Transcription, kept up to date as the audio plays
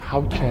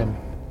How can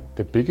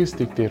the biggest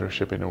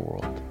dictatorship in the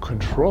world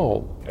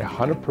control a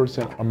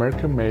 100%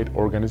 American-made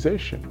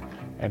organization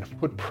and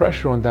put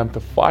pressure on them to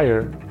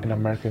fire an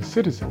American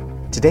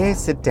citizen? Today I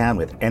sit down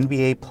with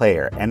NBA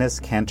player Enes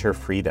Kanter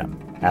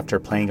Freedom. After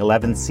playing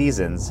 11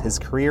 seasons, his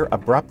career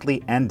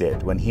abruptly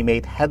ended when he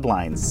made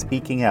headlines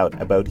speaking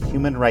out about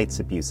human rights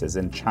abuses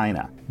in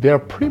China. They are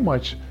pretty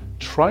much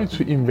trying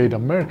to invade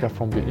America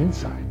from the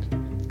inside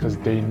because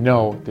they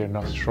know they're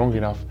not strong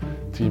enough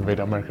to invade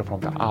America from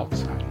the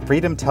outside.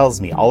 Freedom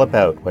tells me all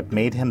about what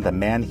made him the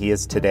man he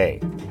is today.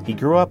 He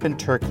grew up in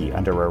Turkey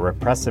under a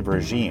repressive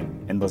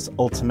regime and was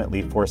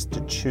ultimately forced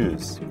to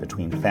choose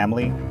between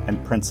family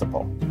and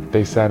principle.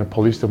 They sent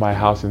police to my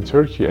house in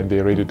Turkey and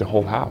they raided the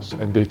whole house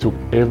and they took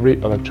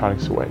every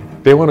electronics away.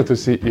 They wanted to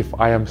see if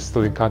I am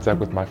still in contact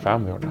with my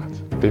family or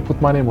not. They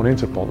put my name on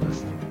Interpol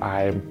list.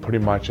 I am pretty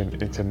much an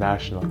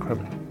international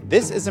criminal.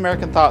 This is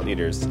American Thought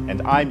Leaders,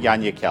 and I'm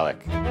Jan Jekielek.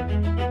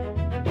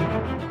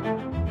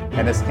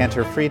 Enes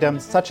Kanter Freedom,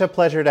 such a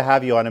pleasure to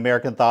have you on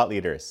American Thought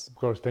Leaders. Of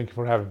course, thank you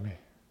for having me.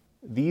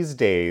 These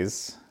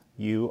days,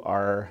 you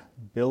are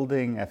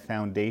building a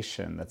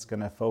foundation that's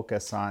going to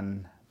focus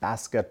on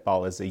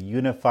basketball as a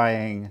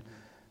unifying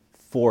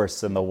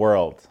force in the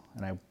world.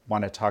 And I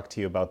want to talk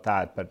to you about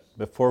that. But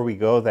before we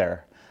go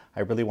there, I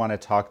really want to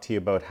talk to you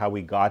about how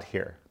we got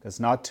here. Because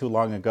not too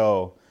long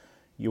ago,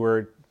 you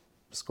were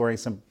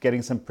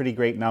getting some pretty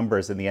great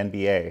numbers in the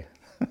NBA.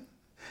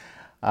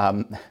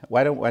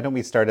 Why don't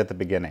we start at the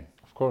beginning?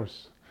 Of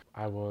course.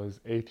 I was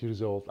 8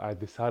 years old. I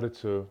decided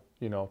to,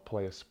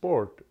 play a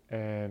sport.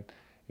 And,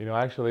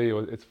 actually,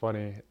 it's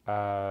funny.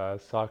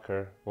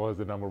 Soccer was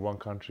the number one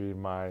country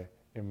in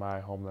my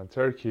homeland,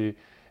 Turkey.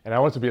 And I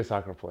wanted to be a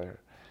soccer player.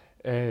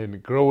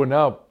 And growing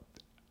up,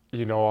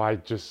 I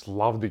just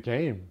loved the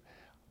game.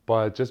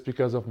 But just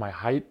because of my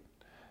height,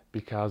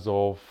 because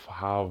of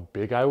how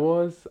big I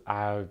was,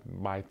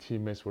 my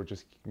teammates were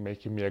just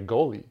making me a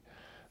goalie.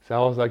 So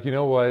I was like, you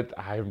know what,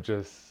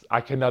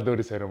 I cannot do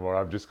this anymore.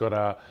 I'm just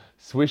gonna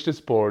switch to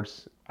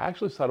sports. I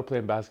actually started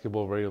playing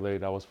basketball very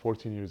late. I was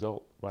 14 years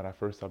old when I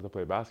first started to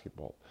play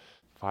basketball.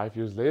 5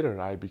 years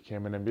later, I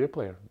became an NBA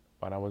player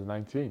when I was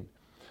 19.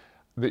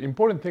 The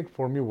important thing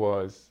for me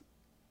was,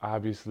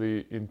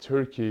 obviously, in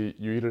Turkey,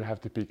 you either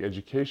have to pick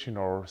education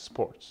or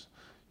sports.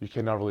 You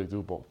cannot really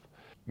do both.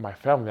 My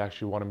family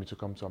actually wanted me to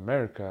come to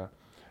America.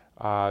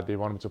 They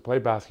wanted me to play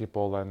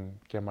basketball and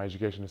get my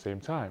education at the same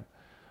time.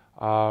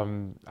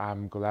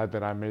 I'm glad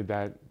that I made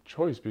that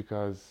choice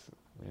because,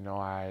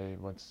 I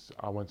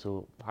went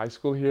to high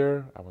school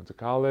here, I went to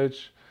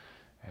college,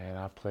 and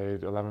I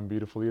played 11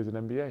 beautiful years in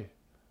NBA.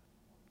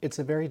 It's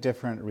a very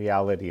different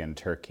reality in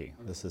Turkey.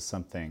 This is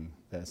something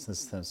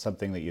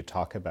that you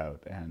talk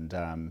about,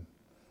 and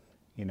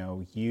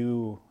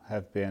you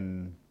have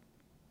been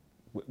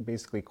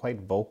basically quite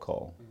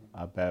vocal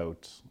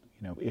about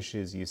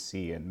issues you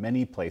see in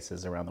many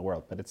places around the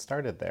world, but it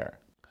started there.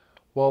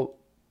 Well,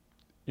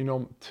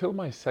 till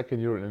my second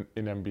year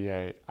in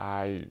NBA,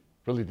 I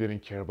really didn't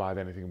care about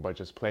anything but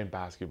just playing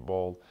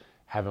basketball,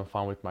 having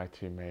fun with my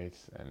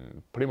teammates,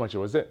 and pretty much it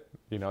was it.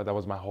 That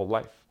was my whole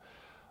life.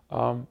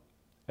 And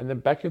then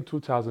back in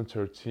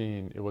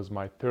 2013, it was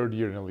my third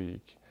year in the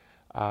league.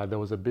 There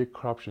was a big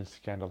corruption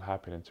scandal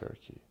happening in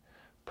Turkey.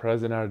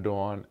 President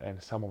Erdogan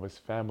and some of his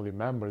family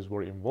members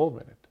were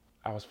involved in it.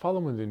 I was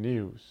following the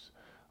news.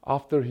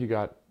 After he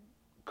got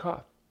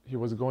caught, he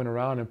was going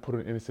around and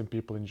putting innocent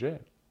people in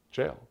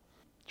jail.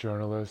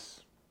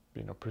 Journalists,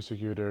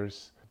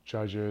 prosecutors,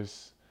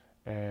 judges,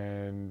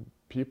 and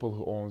people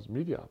who owns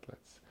media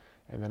outlets.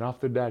 And then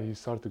after that, he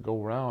started to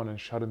go around and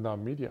shutting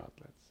down media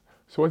outlets.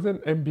 So as an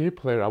NBA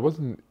player, I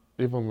wasn't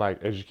even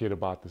educated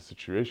about the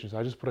situation. So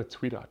I just put a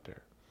tweet out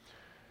there.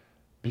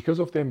 Because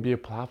of the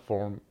NBA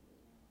platform,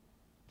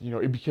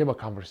 it became a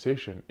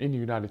conversation in the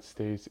United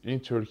States, in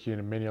Turkey, and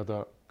in many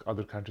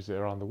other countries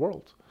around the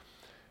world.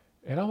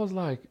 And I was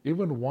like,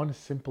 even one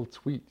simple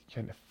tweet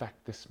can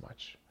affect this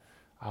much.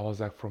 I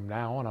was like, from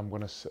now on, I'm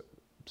going to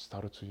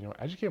start to,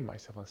 educate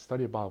myself and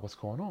study about what's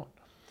going on.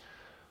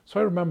 So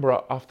I remember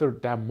after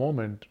that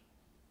moment,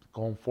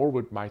 going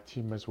forward, my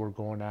teammates were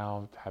going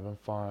out, having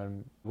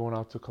fun, going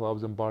out to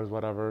clubs and bars,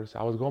 whatever. So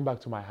I was going back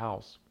to my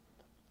house.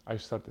 I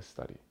started to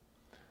study.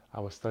 I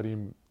was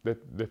studying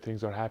the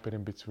things that are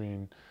happening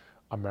between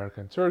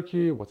America and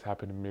Turkey, what's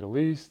happening in the Middle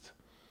East,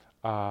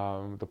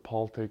 the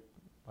politic,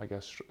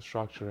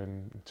 structure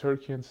in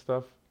Turkey and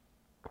stuff.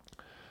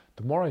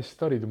 The more I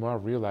studied, the more I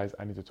realized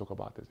I need to talk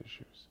about these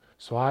issues.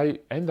 So I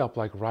end up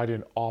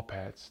writing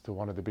op-eds to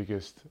one of the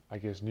biggest,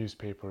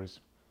 newspapers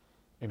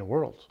in the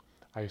world.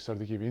 I started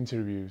to give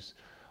interviews.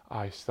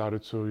 I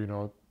started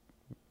to,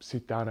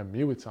 sit down and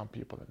meet with some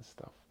people and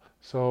stuff.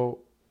 So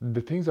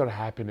the things that are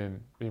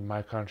happening in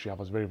my country, I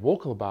was very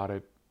vocal about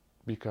it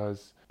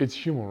because it's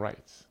human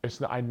rights.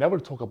 I never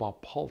talk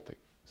about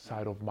politics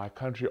side of my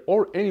country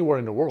or anywhere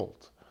in the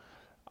world.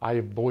 I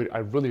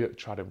really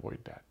try to avoid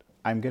that.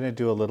 I'm going to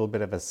do a little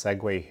bit of a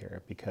segue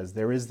here because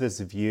there is this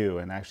view,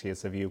 and actually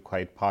it's a view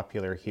quite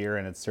popular here,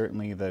 and it's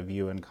certainly the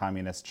view in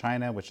communist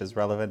China, which is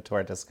relevant to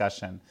our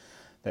discussion,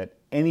 that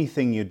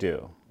anything you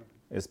do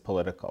is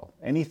political.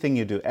 Anything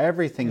you do,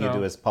 everything you do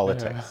No, is yeah.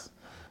 politics,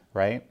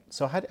 right?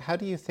 So how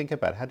do you think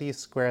about it? How do you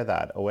square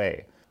that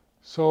away?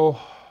 So,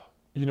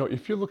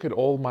 if you look at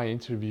all my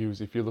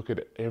interviews, if you look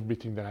at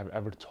everything that I've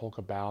ever talked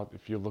about,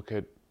 if you look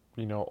at,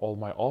 all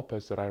my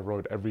op-eds that I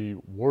wrote, every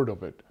word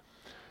of it,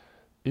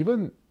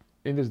 even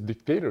in these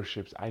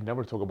dictatorships, I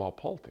never talk about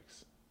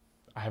politics.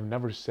 I have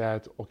never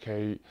said,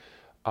 okay,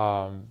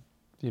 um,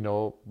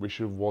 we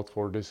should vote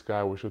for this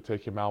guy, we should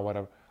take him out,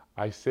 whatever.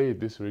 I say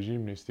this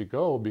regime needs to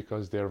go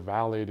because they're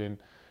violating,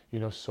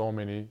 so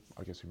many,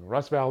 I guess, human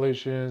rights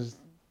violations.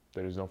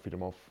 There is no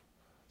freedom of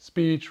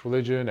speech,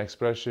 religion,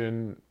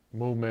 expression,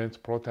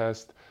 movement,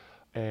 protest.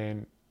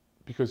 And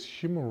because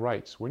human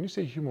rights, when you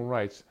say human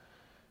rights,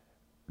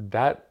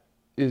 that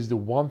is the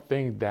one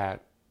thing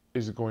that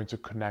is going to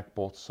connect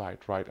both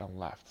sides, right and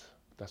left.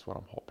 That's what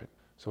I'm hoping.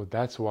 So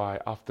that's why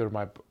after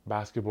my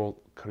basketball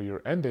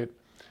career ended,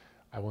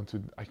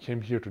 I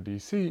came here to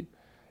DC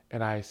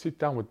and I sit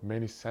down with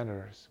many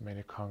senators,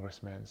 many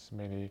congressmen,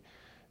 many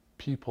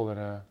people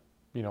in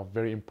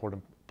very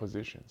important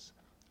positions.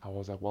 I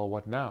was like, well,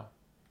 what now?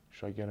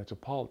 Should I get into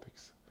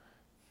politics?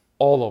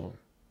 All of them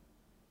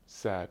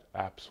said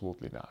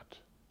absolutely not.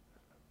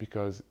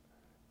 Because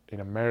in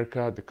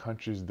America, the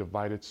country is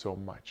divided so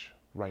much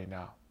right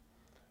now.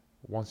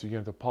 Once you get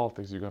into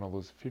politics, you're going to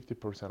lose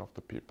 50% of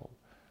the people.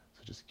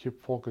 So just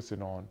keep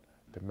focusing on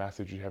the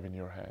message you have in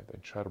your head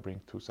and try to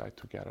bring two sides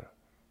together.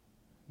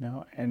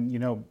 No,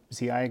 and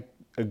see, I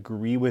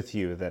agree with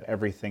you that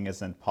everything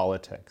isn't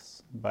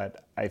politics,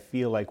 but I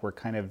feel like we're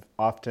kind of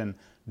often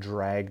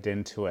dragged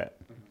into it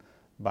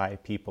by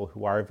people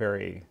who are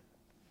very,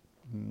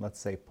 let's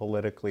say,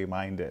 politically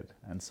minded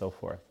and so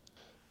forth.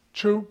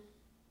 True,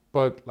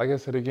 but like I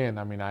said again,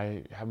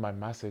 I have my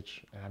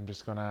message and I'm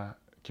just going to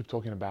keep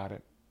talking about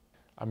it.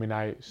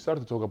 I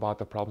started to talk about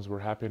the problems were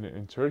happening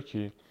in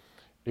Turkey.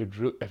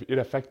 It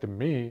affected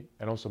me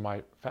and also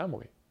my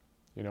family.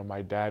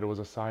 My dad was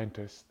a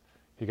scientist.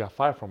 He got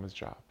fired from his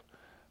job.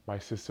 My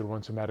sister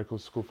went to medical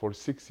school for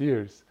 6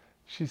 years.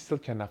 She still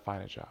cannot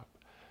find a job.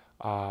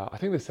 I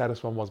think the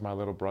saddest one was my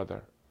little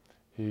brother.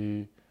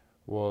 He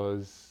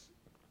was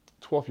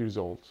 12 years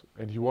old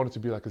and he wanted to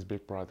be like his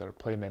big brother,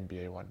 play in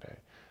NBA one day,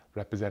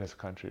 represent his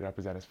country,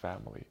 represent his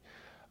family,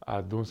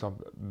 does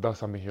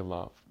something he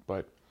loved.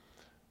 But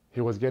he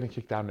was getting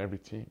kicked out in every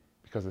team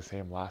because of the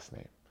same last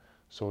name.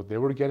 So they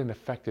were getting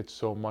affected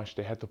so much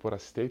they had to put a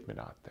statement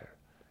out there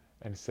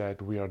and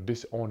said, we are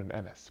disowning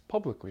Enes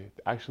publicly.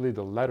 Actually,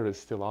 the letter is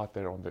still out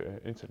there on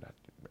the internet.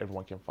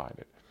 Everyone can find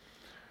it.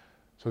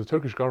 So the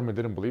Turkish government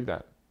didn't believe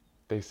that.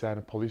 They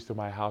sent police to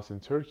my house in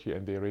Turkey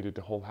and they raided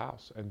the whole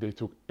house and they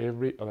took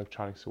every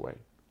electronics away,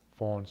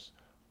 phones,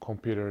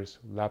 computers,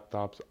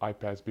 laptops,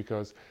 iPads,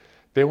 because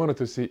they wanted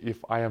to see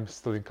if I am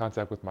still in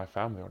contact with my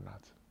family or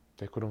not.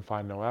 They couldn't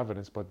find no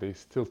evidence, but they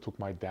still took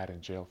my dad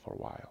in jail for a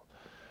while.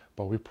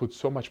 But we put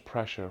so much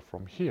pressure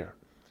from here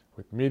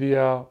with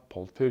media,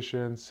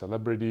 politicians,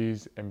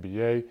 celebrities,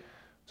 NBA.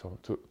 So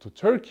to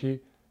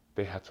Turkey,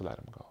 they had to let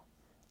him go.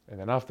 And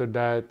then after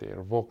that, they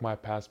revoked my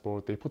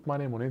passport. They put my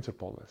name on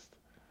Interpol list.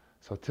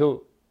 So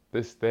till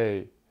this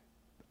day,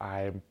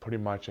 I am pretty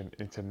much an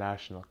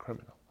international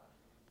criminal.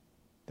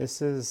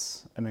 This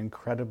is an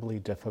incredibly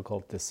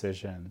difficult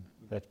decision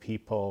that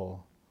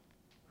people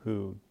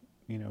who,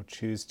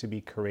 choose to be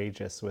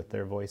courageous with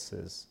their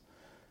voices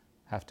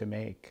have to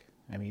make.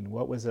 I mean,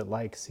 what was it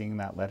like seeing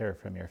that letter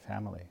from your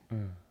family?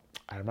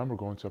 I remember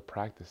going to a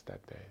practice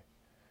that day,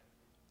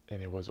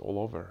 and it was all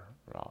over.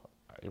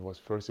 It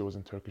was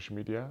in Turkish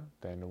media.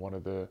 Then one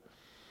of the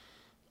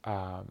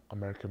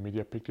American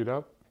media picked it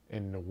up.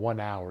 In 1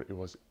 hour, it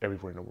was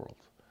everywhere in the world.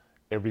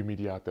 Every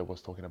media out there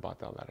was talking about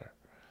that letter,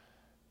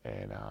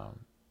 and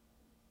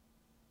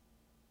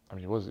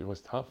it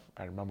was tough.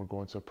 I remember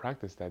going to a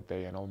practice that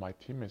day, and all my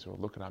teammates were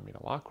looking at me in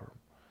the locker room,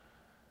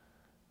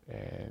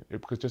 and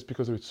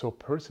because it was so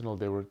personal,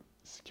 they were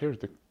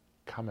scared to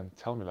come and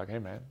tell me like, "Hey,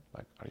 man,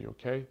 like, are you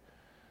okay?"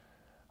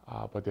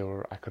 But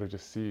I could have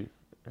just see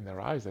in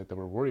their eyes that they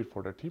were worried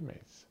for their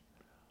teammates.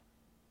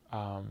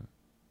 Um,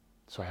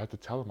 so I had to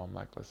tell them, I'm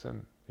like,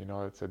 listen,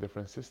 it's a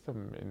different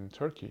system in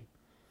Turkey.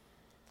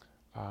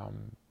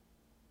 Um,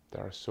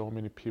 there are so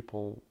many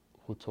people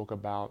who talk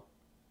about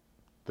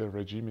the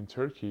regime in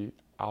Turkey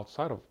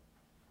outside of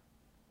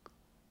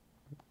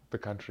the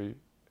country,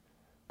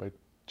 but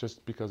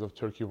just because of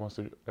Turkey wants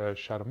to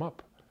shut them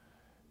up,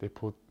 they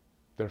put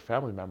their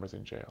family members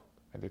in jail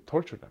and they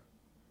torture them.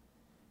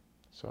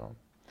 So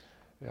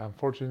yeah,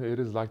 unfortunately, it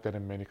is like that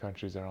in many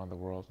countries around the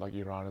world. Like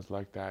Iran is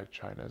like that,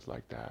 China is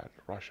like that,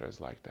 Russia is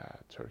like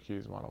that, Turkey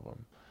is one of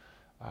them.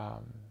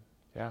 Um,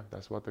 yeah,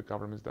 that's what the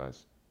government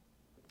does.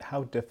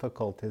 How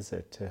difficult is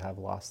it to have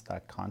lost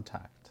that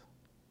contact?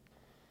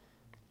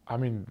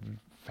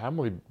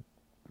 Family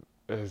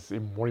is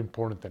more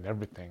important than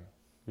everything,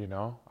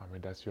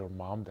 that's your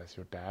mom, that's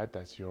your dad,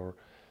 that's your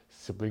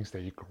siblings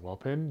that you grew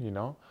up in.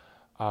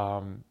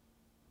 Um,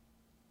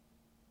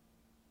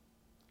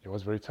 it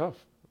was very tough.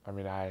 I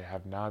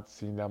have not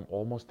seen them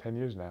almost 10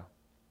 years now.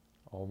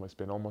 It's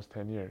been almost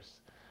 10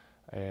 years.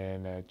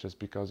 And just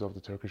because of the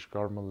Turkish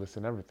government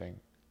listen everything,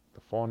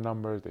 the phone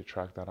numbers, they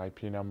track down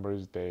IP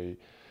numbers, they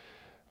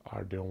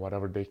are doing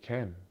whatever they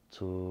can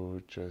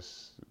to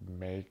just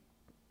make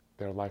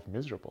their life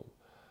miserable.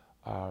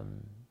 Um,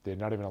 they're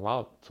not even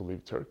allowed to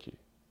leave Turkey.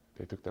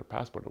 They took their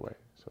passport away.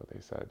 So they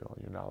said, oh,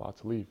 you're not allowed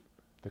to leave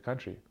the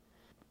country.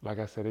 Like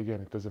I said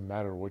again, it doesn't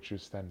matter what you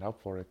stand up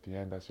for at the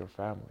end, that's your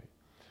family.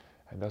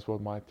 And that's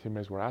what my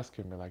teammates were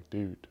asking me, like,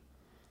 dude,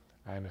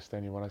 I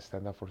understand you want to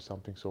stand up for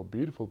something so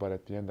beautiful, but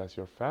at the end, that's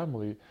your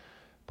family.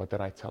 But then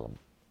I tell them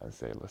and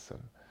say,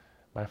 listen,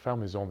 my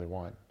family is only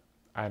one.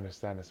 I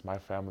understand it's my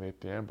family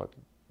at the end, but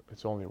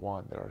it's only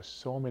one. There are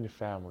so many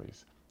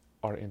families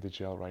are in the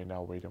jail right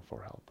now waiting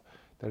for help.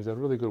 There's a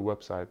really good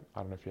website. I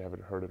don't know if you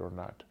haven't heard it or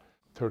not.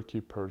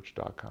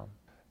 turkeypurge.com.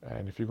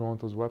 And if you go on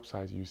those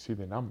websites, you see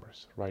the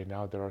numbers. Right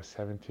now, there are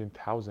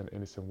 17,000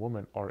 innocent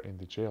women are in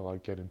the jail, are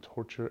getting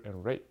tortured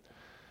and raped.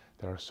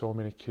 There are so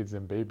many kids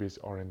and babies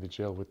are in the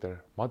jail with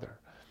their mother.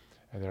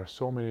 And there are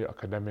so many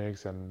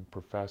academics and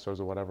professors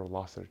or whatever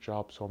lost their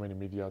jobs. So many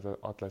media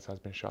outlets has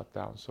been shut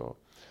down. So,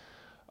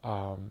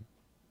 um,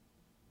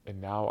 and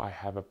now I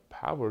have a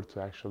power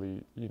to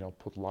actually,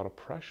 put a lot of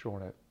pressure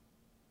on it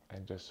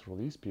and just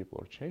release people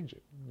or change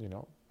it.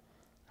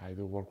 I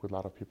do work with a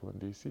lot of people in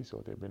DC,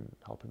 so they've been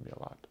helping me a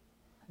lot.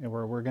 And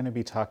we're going to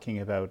be talking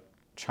about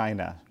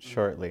China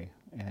shortly.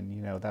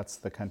 And, that's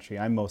the country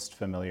I'm most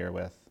familiar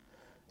with.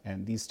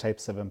 And these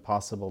types of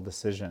impossible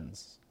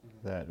decisions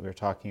that we're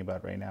talking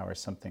about right now are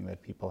something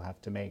that people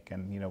have to make.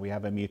 And, we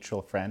have a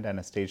mutual friend,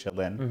 Anastasia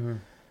Lin,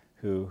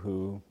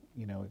 who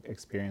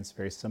experienced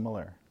very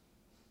similar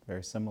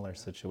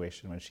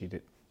situation when she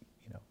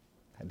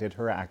did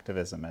her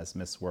activism as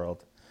Miss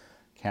World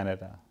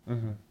Canada.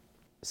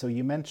 So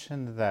you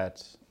mentioned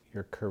that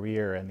your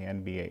career in the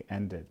NBA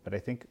ended, but I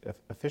think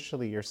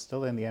officially you're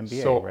still in the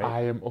NBA, So right?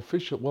 I am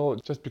official. Well,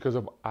 just because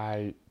of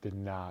I did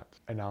not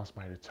announce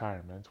my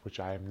retirement, which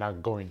I am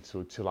not going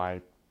to till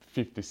I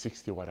 50,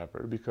 60,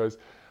 whatever. Because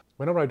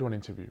whenever I do an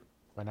interview,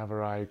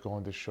 whenever I go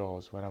on the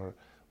shows,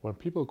 when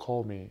people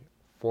call me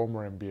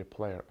former NBA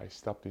player, I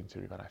stop the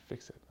interview and I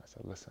fix it. I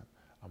said, listen,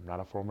 I'm not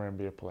a former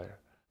NBA player,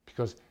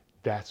 because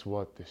that's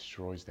what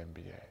destroys the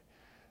NBA.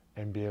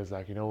 NBA is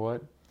like, you know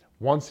what?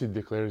 Once he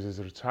declares his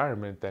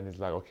retirement, then it's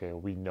like, okay,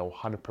 we know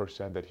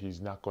 100% that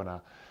he's not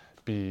gonna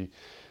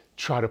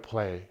try to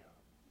play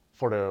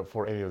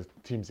for any of the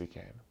teams he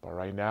can. But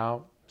right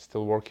now,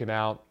 still working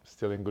out,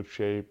 still in good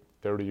shape,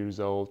 30 years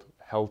old,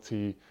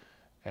 healthy,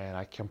 and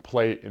I can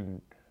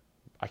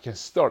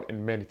start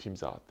in many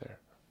teams out there,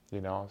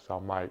 So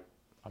I'm like,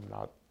 I'm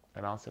not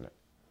announcing it.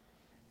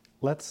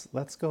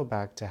 Let's go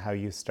back to how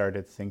you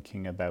started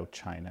thinking about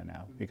China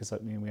now, because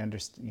we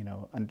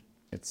understand,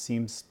 it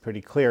seems pretty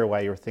clear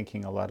why you're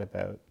thinking a lot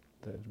about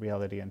the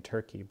reality in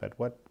Turkey, but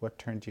what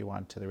turned you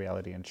on to the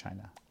reality in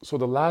China? So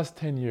the last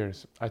 10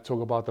 years, I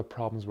talk about the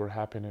problems were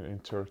happening in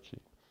Turkey.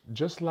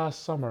 Just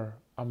last summer,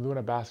 I'm doing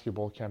a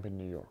basketball camp in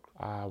New York.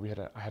 I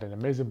had an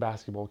amazing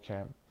basketball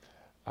camp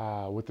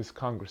with this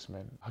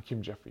congressman,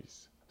 Hakeem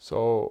Jeffries.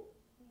 So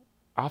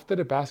after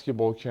the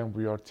basketball camp,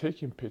 we are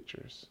taking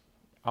pictures.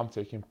 I'm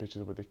taking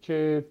pictures with the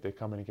kids. They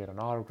come in and get an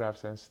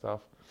autographs and stuff.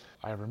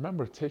 I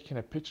remember taking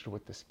a picture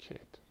with this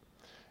kid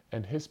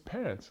and his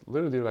parents,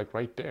 literally like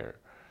right there,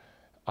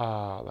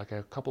 like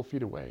a couple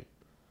feet away.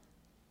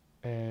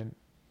 And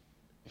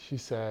he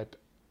said,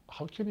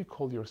 how can you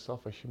call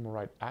yourself a human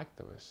rights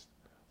activist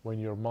when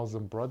your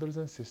Muslim brothers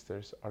and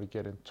sisters are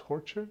getting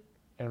tortured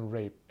and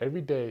raped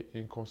every day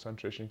in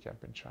concentration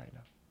camp in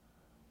China?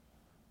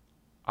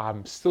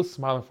 I'm still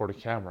smiling for the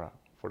camera,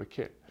 for the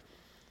kid.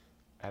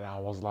 And I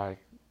was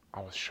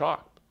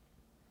shocked,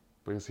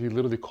 because he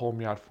literally called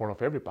me out in front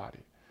of everybody.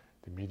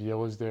 The media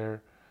was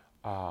there.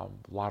 A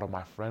lot of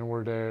my friends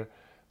were there.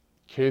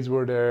 Kids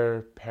were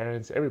there,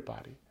 parents,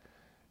 everybody.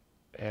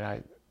 And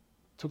I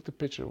took the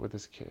picture with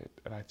this kid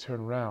and I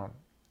turned around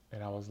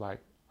and I was like,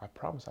 I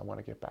promise I want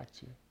to get back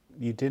to you.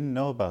 You didn't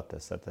know about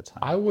this at the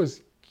I time.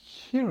 was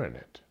hearing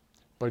it,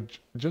 but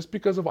just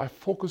because of I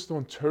focused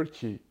on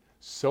Turkey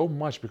so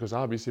much, because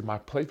obviously my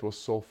plate was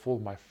so full,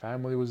 my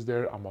family was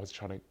there, I was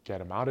trying to get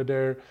them out of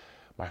there,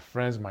 my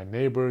friends, my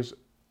neighbors,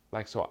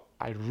 so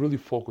I really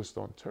focused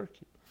on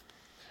Turkey.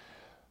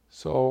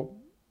 So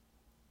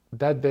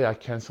that day I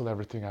canceled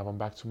everything. I went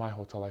back to my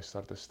hotel. I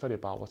started to study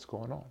about what's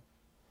going on.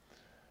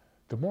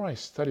 The more I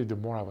studied, the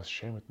more I was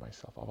ashamed with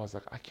myself. I was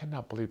like, I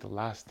cannot believe the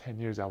last 10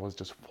 years I was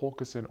just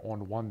focusing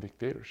on one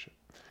dictatorship.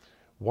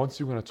 Once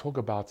you're going to talk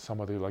about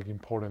some of the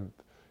important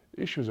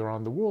issues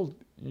around the world,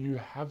 you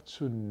have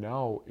to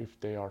know if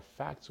they are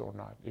facts or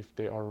not, if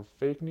they are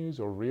fake news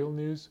or real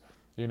news.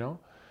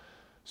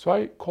 So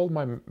I called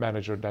my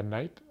manager that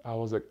night. I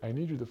was like, I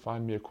need you to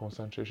find me a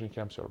concentration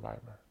camp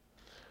survivor.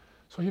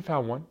 So he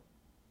found one.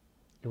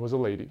 It was a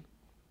lady.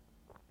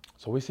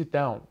 So we sit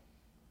down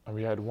and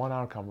we had 1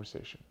 hour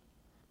conversation.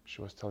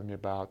 She was telling me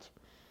about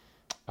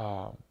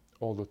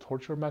all the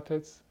torture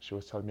methods. She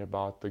was telling me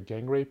about the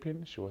gang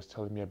raping. She was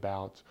telling me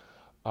about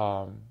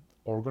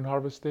organ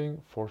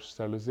harvesting, forced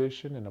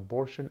sterilization, and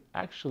abortion,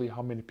 actually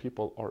how many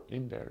people are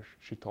in there,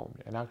 she told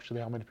me, and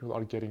actually how many people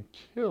are getting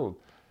killed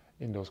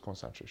in those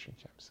concentration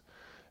camps.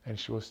 And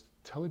she was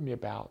telling me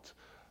about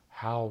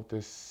how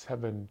the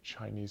 7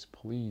 Chinese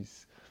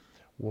police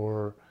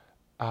were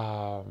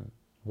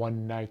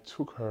one night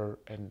took her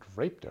and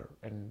raped her,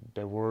 and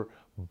they were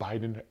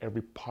biting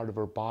every part of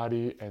her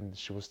body. And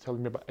she was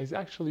telling me about it's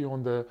actually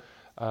on the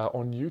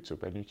on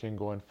YouTube, and you can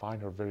go and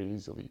find her very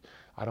easily.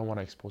 I don't want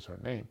to expose her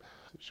name.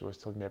 She was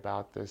telling me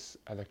about this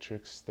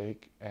electric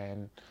stake,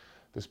 and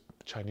this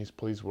Chinese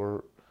police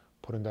were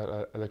putting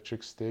that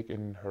electric stake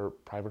in her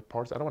private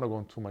parts. I don't want to go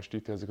into too much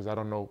details because I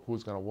don't know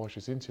who's going to watch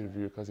this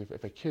interview, because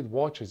if a kid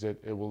watches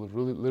it, it will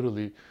really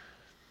literally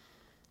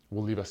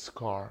will leave a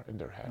scar in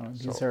their head.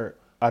 These are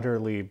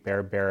utterly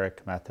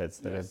barbaric methods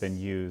that have been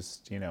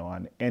Yes. used,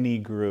 on any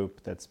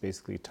group that's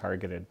basically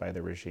targeted by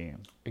the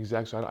regime.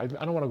 Exactly. So I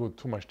don't want to go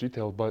too much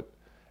detail, but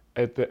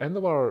at the end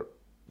of our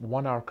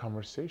 1 hour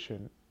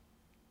conversation,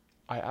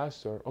 I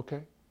asked her,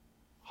 okay,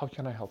 how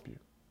can I help you?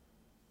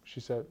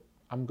 She said,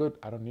 I'm good.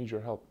 I don't need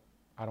your help.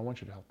 I don't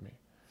want you to help me.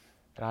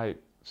 And I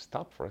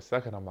stopped for a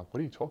second. I'm like, what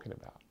are you talking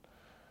about?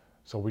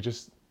 So we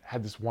just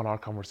had this 1 hour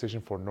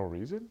conversation for no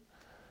reason.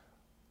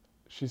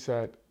 She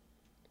said,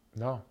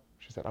 no.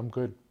 She said, I'm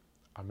good.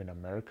 I'm in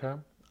America.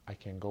 I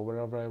can go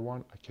wherever I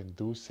want. I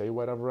can say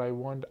whatever I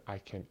want. I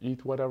can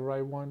eat whatever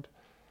I want.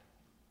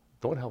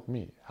 Don't help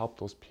me. Help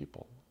those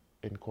people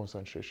in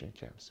concentration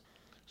camps.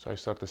 So I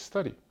started to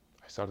study.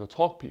 I started to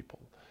talk to people.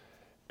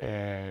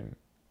 And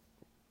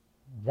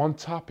one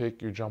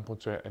topic, you jump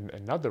onto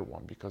another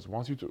one, because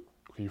once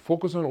you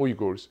focus on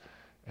Uyghurs,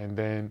 and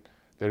then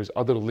there's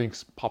other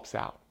links pops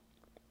out.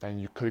 Then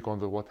you click on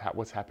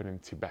what's happening in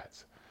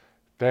Tibet.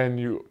 Then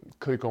you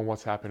click on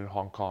what's happening in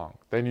Hong Kong.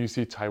 Then you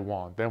see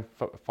Taiwan, then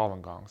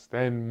Falun Gongs,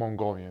 then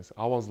Mongolians.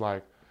 I was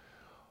like,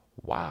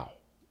 wow.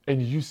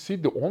 And you see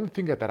the only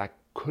thing that I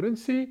couldn't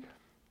see,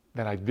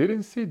 that I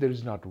didn't see,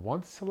 there's not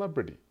one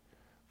celebrity.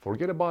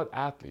 Forget about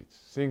athletes,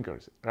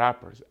 singers,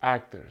 rappers,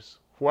 actors,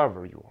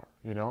 whoever you are,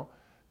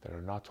 that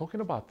are not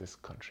talking about this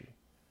country.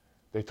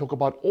 They talk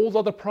about all the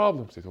other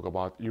problems. They talk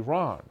about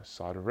Iran,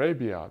 Saudi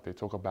Arabia. They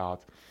talk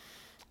about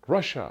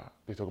Russia.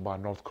 They talk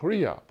about North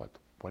Korea. But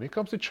when it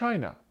comes to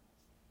China,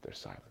 they're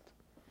silent.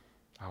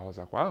 I was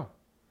like, wow,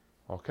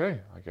 okay,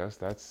 I guess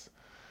that's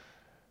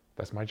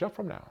my job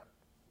from now on.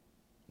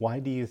 Why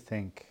do you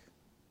think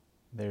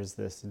there's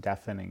this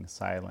deafening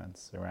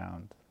silence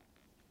around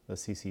the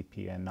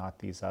CCP and not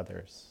these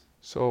others?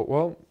 So,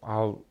 well,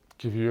 I'll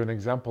give you an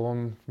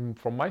example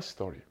from my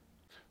story.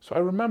 So I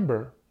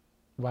remember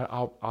when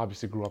I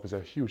obviously grew up as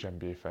a huge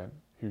NBA fan,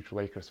 huge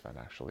Lakers fan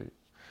actually.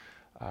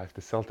 If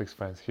the Celtics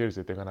fans hears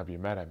it, they're gonna be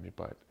mad at me.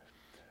 But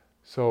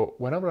so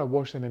whenever I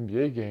watched an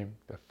NBA game,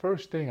 the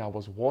first thing I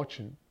was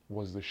watching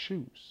was the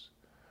shoes.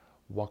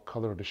 What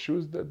color are the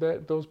shoes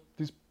that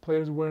these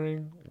players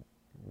wearing?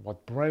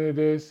 What brand it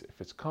is? If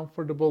it's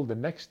comfortable. The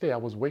next day I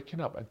was waking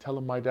up and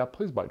telling my dad,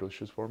 please buy those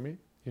shoes for me.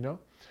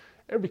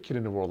 Every kid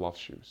in the world loves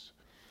shoes.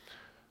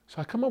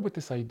 So I come up with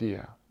this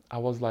idea. I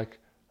was like,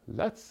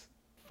 let's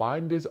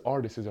find these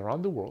artists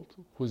around the world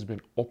who's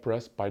been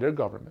oppressed by their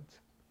government,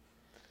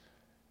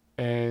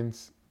 and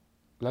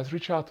let's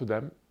reach out to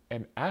them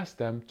and ask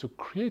them to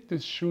create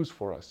these shoes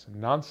for us,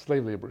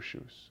 non-slave labor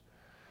shoes,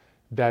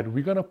 that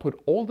we're gonna put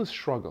all the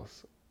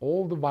struggles,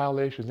 all the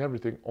violations,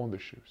 everything on the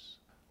shoes.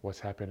 What's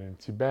happening in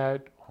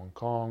Tibet, Hong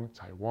Kong,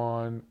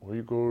 Taiwan,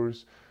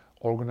 Uyghurs,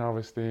 organ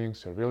harvesting,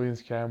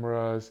 surveillance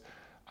cameras,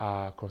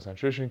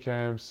 concentration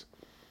camps.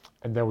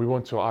 And then we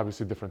went to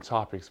obviously different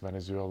topics,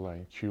 Venezuela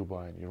and Cuba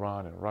and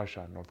Iran and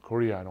Russia and North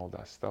Korea and all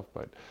that stuff.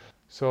 But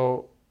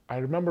so I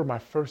remember my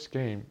first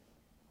game,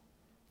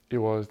 it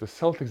was the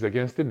Celtics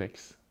against the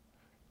Knicks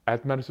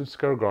at Madison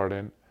Square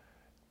Garden,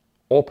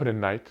 opening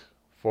night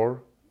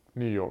for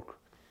New York,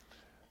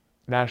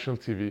 national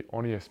TV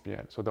on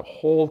ESPN. So the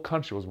whole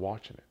country was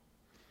watching it.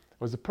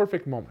 It was the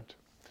perfect moment.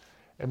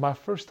 And my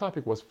first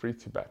topic was Free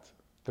Tibet.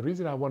 The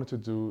reason I wanted to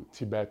do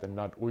Tibet and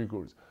not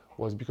Uyghurs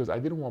was because I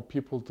didn't want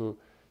people to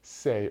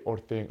say or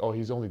think, oh,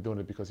 he's only doing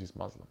it because he's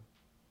Muslim.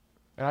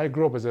 And I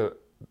grew up as a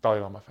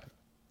Dalai Lama fan.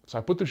 So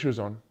I put the shoes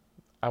on,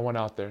 I went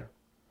out there,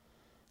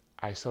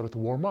 I started to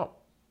warm up.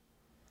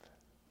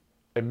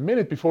 A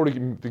minute before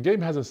the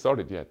game hasn't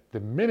started yet, the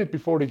minute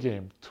before the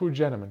game, 2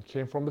 gentlemen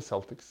came from the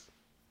Celtics.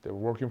 They were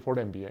working for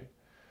the NBA.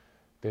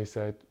 They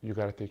said, you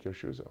gotta take your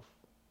shoes off.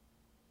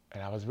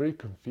 And I was very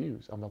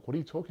confused. I'm like, what are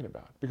you talking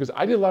about? Because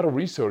I did a lot of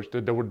research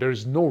that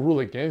there's no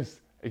rule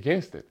against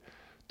it.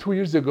 2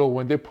 years ago,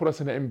 when they put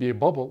us in the NBA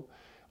bubble,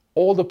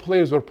 all the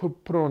players were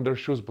put on their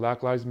shoes,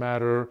 Black Lives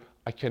Matter,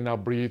 I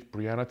Cannot Breathe,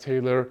 Breonna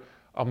Taylor.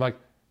 I'm like,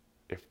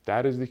 if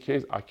that is the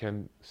case, I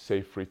can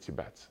say Free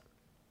Tibet.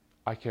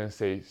 I can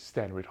say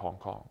stand with Hong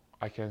Kong.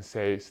 I can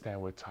say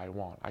stand with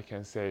Taiwan. I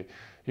can say,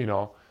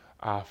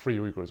 free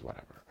Uyghurs,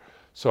 whatever.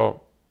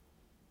 So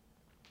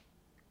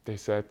they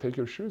said, take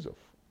your shoes off.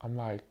 I'm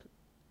like,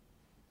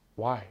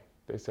 why?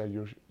 They said,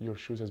 your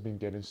shoes has been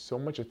getting so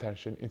much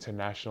attention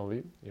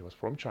internationally. It was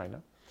from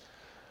China.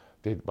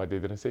 But they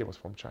didn't say it was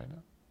from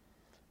China.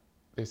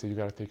 They said, you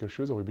got to take your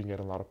shoes off. We've been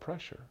getting a lot of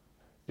pressure.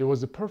 It was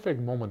the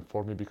perfect moment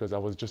for me because I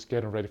was just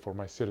getting ready for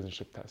my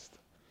citizenship test.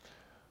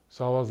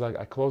 So I was like,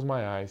 I closed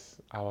my eyes.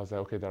 I was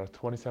like, okay, there are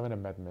 27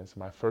 amendments.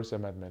 My first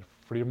amendment,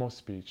 freedom of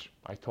speech.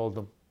 I told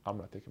them, I'm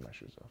not taking my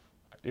shoes off.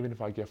 Even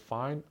if I get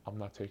fined, I'm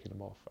not taking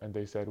them off. And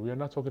they said, we are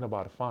not talking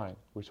about a fine.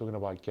 We're talking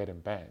about getting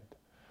banned.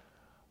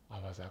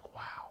 I was like,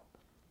 wow,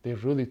 they're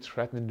really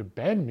threatening to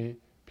ban me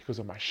because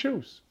of my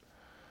shoes.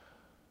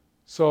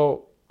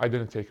 So I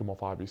didn't take them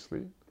off,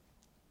 obviously.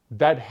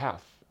 That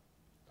half,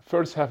 the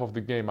first half of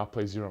the game, I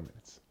played 0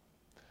 minutes.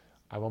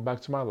 I went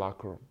back to my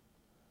locker room.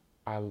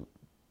 I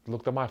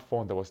looked at my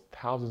phone. There was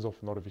thousands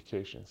of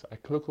notifications. I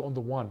clicked on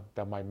the one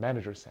that my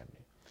manager sent me.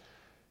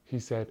 He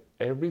said,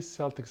 every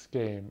Celtics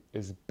game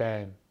is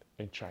banned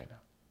in China.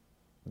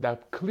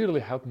 That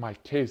clearly helped my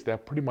case.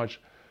 That pretty much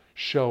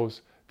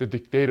shows the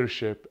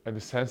dictatorship and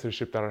the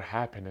censorship that are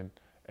happening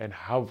and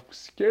how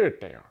scared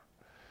they are.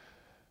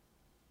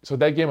 So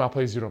that game I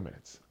played 0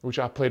 minutes, which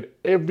I played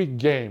every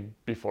game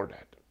before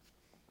that.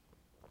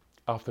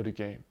 After the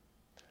game,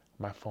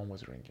 my phone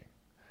was ringing.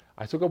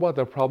 I talk about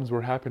the problems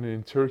were happening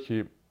in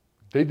Turkey.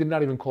 They did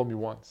not even call me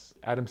once.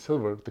 Adam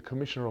Silver, the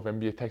commissioner of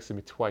NBA, texted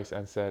me twice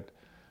and said,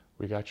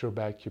 we got your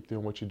back, keep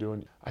doing what you're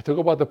doing. I talk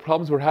about the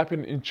problems were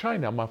happening in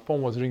China. My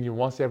phone was ringing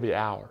once every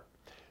hour.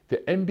 The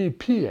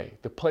NBPA,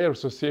 the Player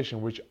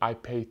Association, which I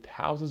pay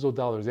thousands of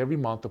dollars every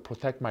month to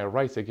protect my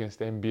rights against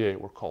the NBA,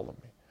 were calling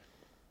me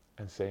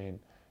and saying,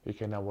 you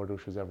cannot wear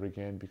those shoes ever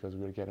again because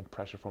we're getting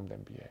pressure from the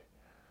NBA.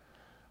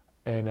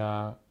 And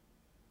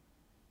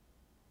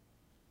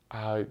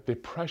they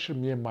pressured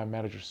me and my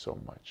manager so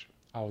much.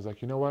 I was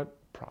like, you know what?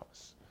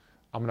 Promise.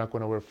 I'm not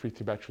going to wear free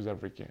Tibet shoes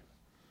ever again.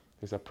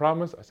 They said,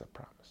 promise? I said,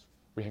 promise.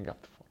 We hang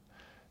up the phone.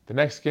 The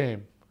next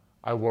game,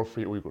 I wore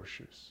free Uyghur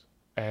shoes.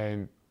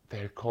 And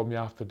they called me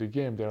after the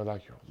game. They were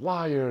like, you're a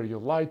liar. You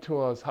lied to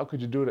us. How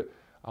could you do that?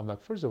 I'm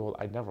like, first of all,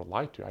 I never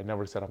lied to you. I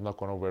never said I'm not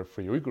going to wear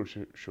free Uyghur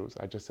shoes.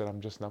 I just said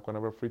I'm just not going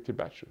to wear free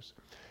Tibet shoes.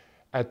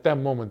 At that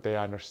moment, they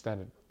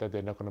understand that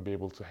they're not going to be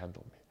able to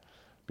handle me.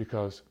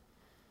 Because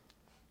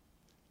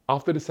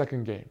after the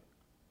second game,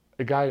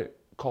 a guy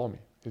called me.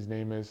 His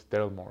name is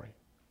Daryl Morey.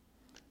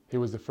 He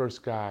was the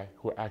first guy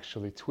who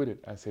actually tweeted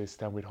and said,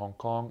 stand with Hong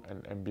Kong,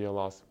 and NBA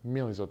lost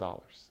millions of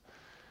dollars.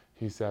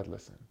 He said,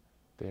 listen,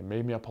 they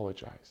made me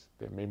apologize.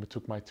 They made me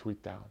took my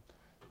tweet down.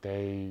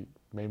 They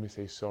made me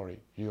say, sorry,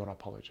 you don't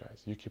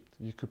apologize. You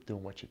keep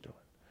doing what you're doing.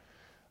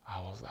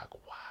 I was like,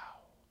 wow,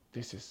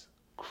 this is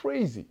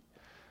crazy.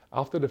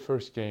 After the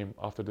first game,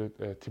 after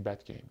the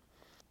Tibet game,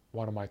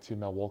 one of my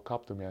teammates walked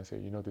up to me and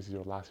said, you know, this is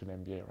your last year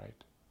in NBA,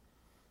 right?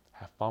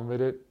 Have fun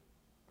with it,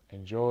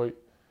 enjoy,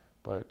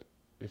 but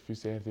if you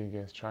say anything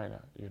against China,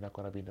 you're not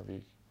going to be in the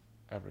league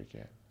ever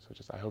again. So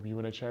just, I hope you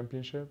win a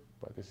championship,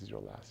 but this is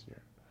your last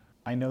year.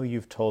 I know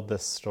you've told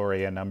this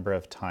story a number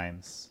of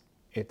times.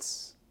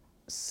 It's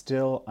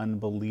still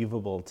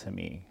unbelievable to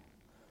me,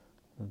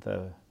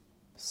 the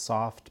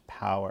soft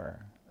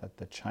power that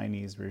the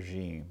Chinese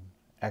regime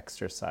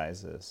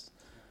exercises,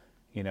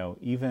 you know,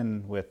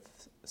 even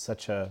with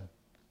such a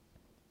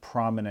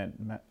prominent,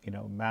 you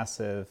know,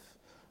 massive,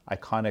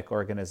 iconic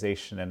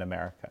organization in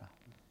America.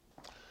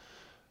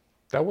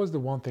 That was the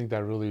one thing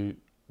that really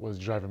was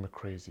driving me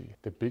crazy.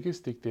 The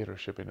biggest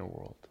dictatorship in the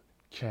world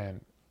can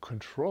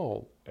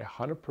control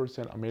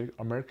 100%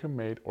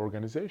 American-made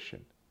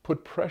organization,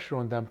 put pressure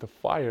on them to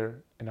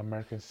fire an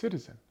American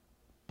citizen.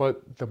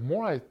 But the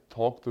more I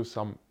talk to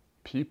some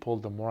people,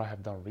 the more I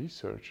have done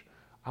research,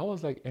 I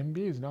was like,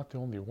 NBA is not the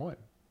only one.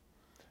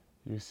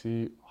 You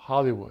see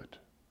Hollywood,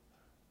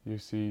 you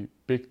see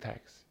big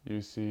techs,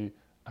 you see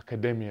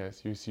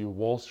academias, you see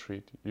Wall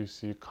Street, you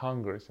see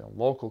Congress and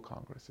local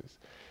Congresses.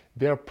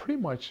 They are pretty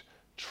much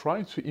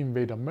trying to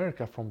invade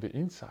America from the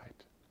inside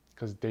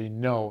because they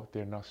know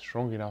they're not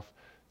strong enough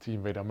to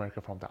invade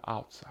America from the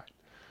outside.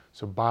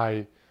 So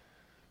by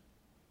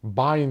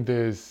buying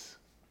these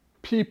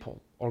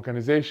people,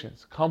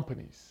 organizations,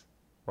 companies,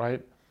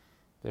 right,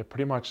 they're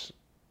pretty much,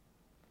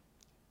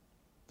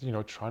 you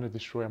know, trying to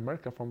destroy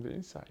America from the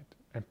inside.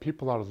 And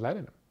people are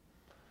letting them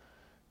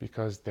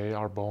because they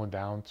are bowing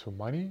down to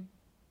money,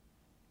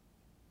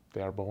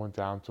 they are bowing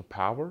down to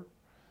power.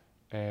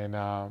 And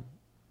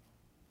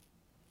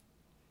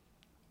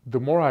the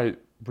more I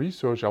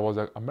researched, I was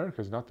like,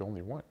 America is not the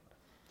only one.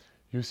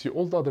 You see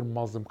all the other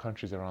Muslim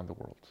countries around the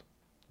world,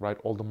 right?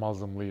 All the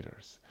Muslim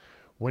leaders.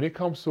 When it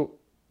comes to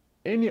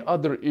any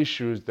other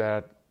issues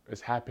that is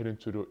happening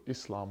to the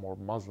Islam or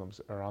Muslims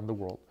around the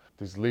world,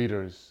 these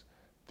leaders,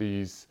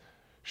 these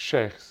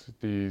sheikhs,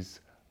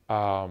 these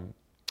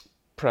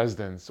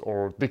presidents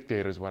or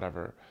dictators,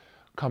 whatever,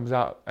 comes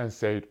out and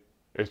say,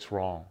 it's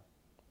wrong.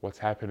 What's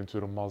happening to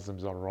the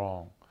Muslims are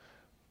wrong.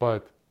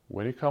 But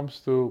when it comes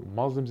to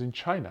Muslims in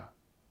China,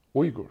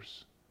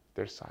 Uyghurs,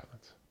 they're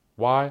silent.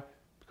 Why?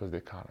 Because of the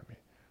economy.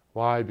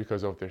 Why?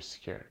 Because of they're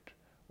scared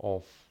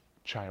of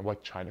China,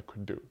 what China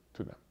could do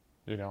to them,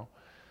 you know?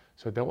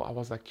 So that, I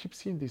was like, keep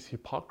seeing this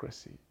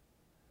hypocrisy.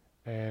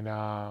 And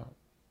I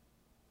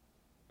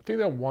think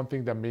that one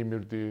thing that made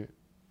me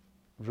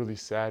really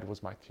sad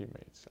was my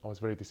teammates. I was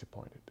very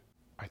disappointed.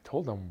 I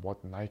told them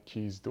what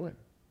Nike is doing.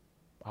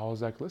 I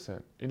was like,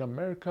 listen, in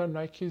America,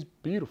 Nike is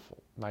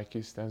beautiful.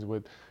 Nike stands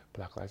with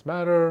Black Lives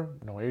Matter,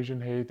 no Asian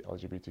hate,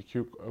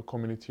 LGBTQ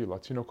community,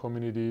 Latino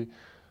community.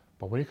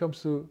 But when it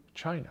comes to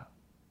China,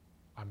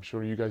 I'm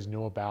sure you guys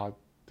know about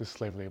the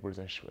slave laborers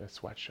and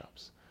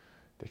sweatshops.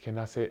 They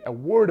cannot say a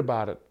word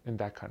about it in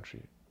that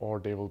country, or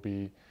they will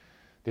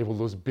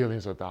lose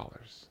billions of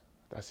dollars.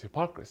 That's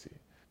hypocrisy.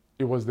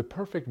 It was the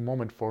perfect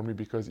moment for me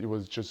because it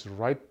was just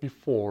right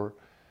before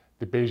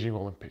the Beijing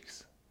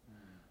Olympics.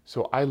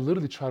 So I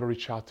literally try to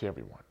reach out to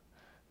everyone.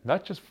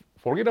 Not just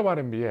forget about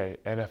NBA,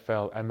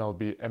 NFL,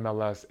 MLB,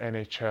 MLS,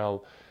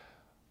 NHL.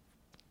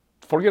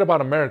 Forget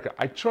about America.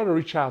 I try to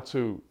reach out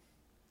to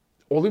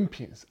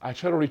Olympians. I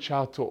try to reach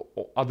out to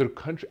other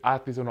country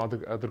athletes in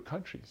other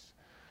countries,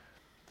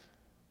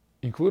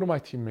 including my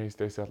teammates.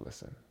 They said,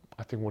 "Listen,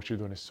 I think what you're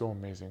doing is so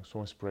amazing,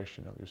 so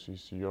inspirational.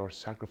 You're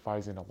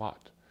sacrificing a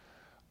lot.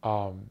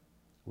 Um,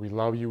 we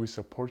love you, we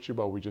support you,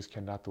 but we just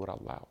cannot do it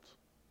out loud."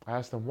 I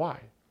asked them why.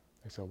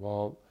 They said,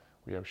 "Well,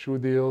 we have shoe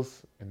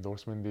deals,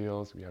 endorsement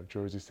deals, we have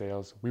jersey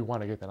sales. We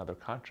want to get another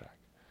contract."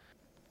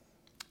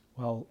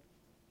 Well,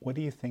 what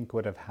do you think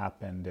would have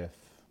happened if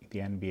the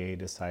NBA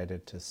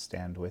decided to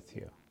stand with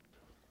you?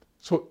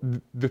 So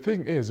the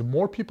thing is,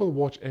 more people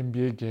watch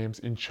NBA games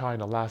in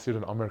China last year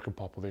than American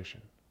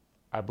population.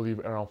 I believe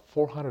around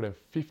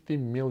 450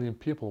 million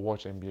people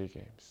watch NBA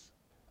games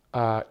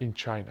in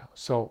China.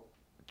 So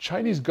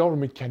Chinese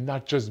government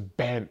cannot just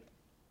ban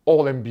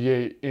all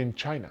NBA in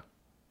China.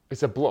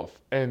 It's a bluff,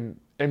 and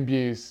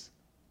NBA is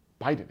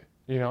biting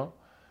it.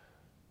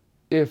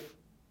 If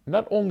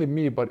not only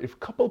me, but if a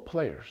couple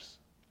players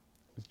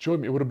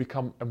join me, it would have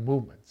become a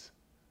movement.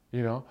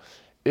 You know,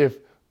 if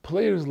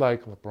players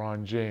like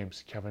LeBron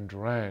James, Kevin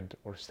Durant,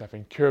 or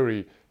Stephen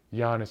Curry,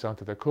 Giannis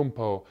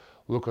Antetokounmpo,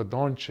 Luka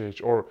Doncic,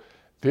 or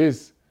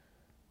these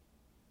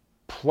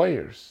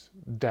players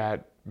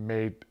that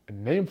made a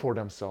name for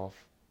themselves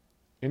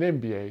in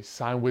NBA,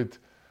 sign with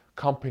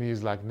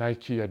companies like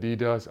Nike,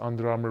 Adidas,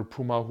 Under Armour,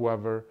 Puma,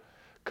 whoever,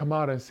 come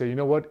out and say, you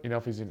know what,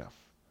 enough is enough.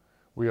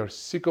 We are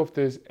sick of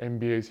this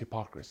NBA's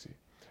hypocrisy.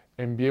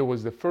 NBA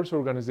was the first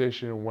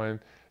organization when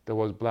there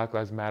was Black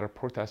Lives Matter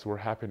protests were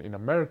happening in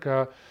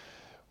America.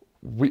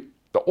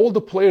 All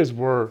the players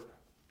were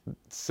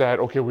said,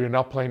 okay, we're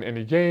not playing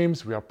any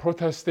games, we are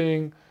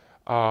protesting.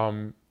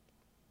 There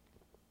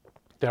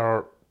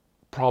are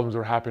problems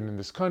are happening in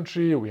this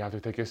country. We have to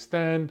take a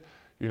stand.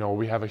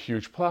 We have a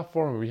huge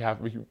platform.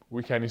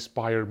 We can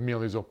inspire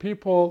millions of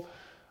people.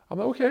 I'm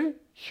like, okay,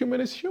 human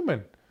is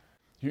human.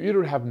 You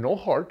either have no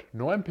heart,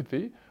 no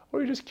empathy,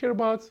 or you just care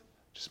about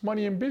just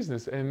money and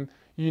business. And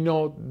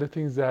the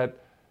things that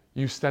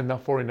you stand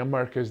up for in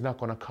America is not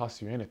going to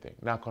cost you anything.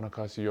 Not going to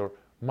cost you your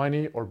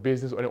money or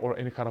business or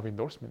any kind of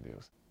endorsement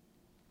deals.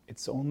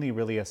 It's only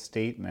really a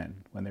statement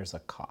when there's a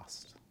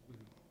cost.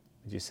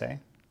 Would you say?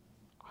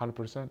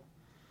 100%.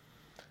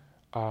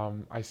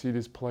 I see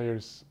these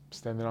players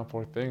standing up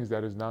for things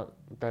that is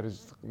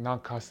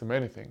not cost them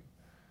anything,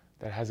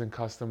 that hasn't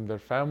cost them their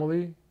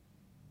family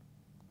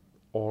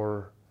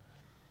or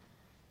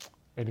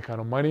any kind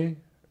of money,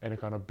 any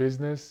kind of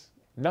business,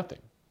 nothing.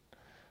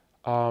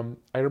 I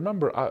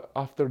remember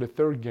after the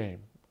third game,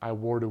 I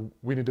wore the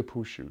Winnie the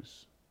Pooh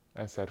shoes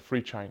and said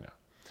 "Free China."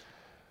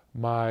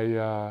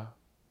 My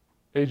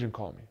agent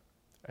called me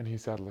and he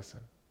said, "Listen,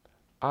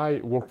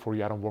 I work for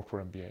you. I don't work for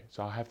NBA,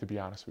 so I have to be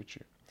honest with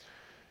you.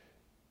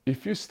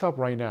 If you stop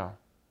right now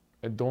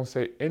and don't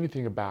say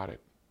anything about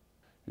it,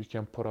 you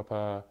can put up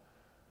a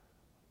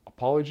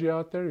apology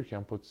out there.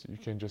 You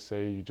can just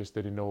say you just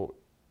didn't know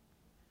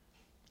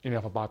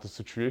enough about the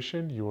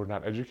situation. You were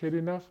not educated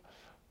enough.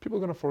 People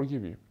are gonna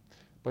forgive you.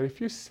 But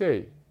if you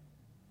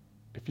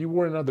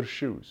wear another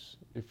shoes,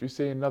 if you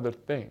say another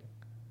thing,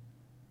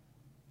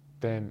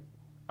 then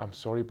I'm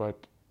sorry,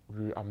 but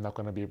I'm not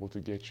gonna be able to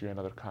get you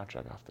another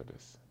contract after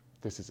this.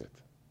 This is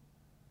it."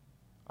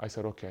 I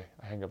said, "Okay."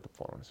 I hang up the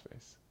phone on his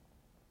face.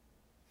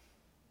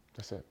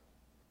 That's it.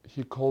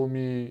 He called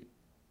me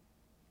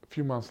a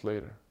few months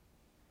later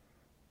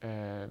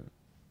and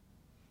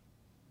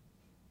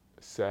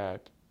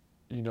said,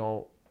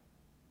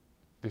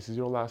 "This is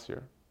your last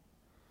year,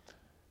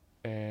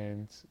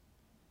 and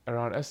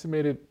around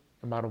estimated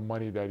amount of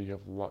money that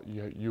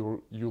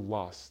you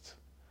lost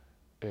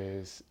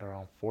is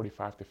around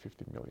 45 to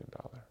 50 million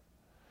dollar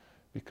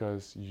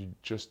because you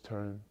just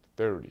turned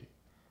 30,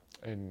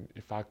 and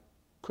if I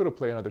could have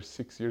played another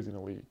 6 years in the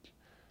league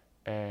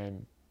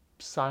and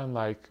signed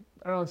like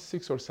around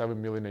 6 or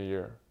 7 million a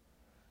year,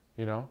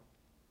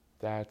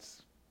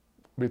 that's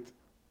with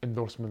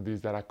endorsement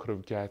deals that I could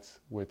have get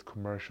with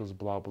commercials,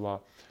 blah blah.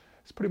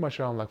 It's pretty much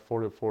around like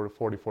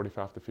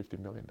 45 to 50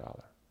 million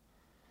dollar."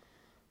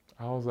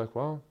 I was like,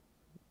 well,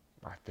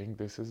 I think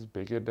this is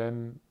bigger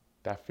than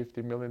that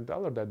 $50 million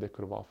that they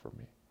could have offered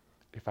me.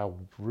 If I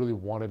really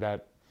wanted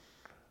that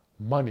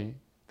money,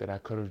 then I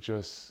could have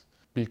just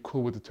be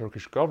cool with the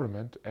Turkish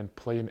government and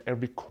play in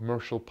every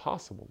commercial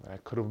possible. And I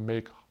could have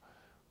made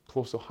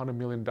close to $100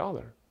 million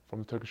from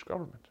the Turkish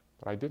government,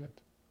 but I didn't.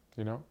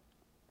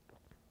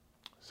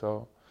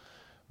 So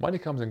money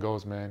comes and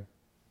goes, man.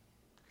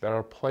 There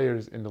are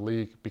players in the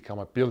league become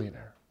a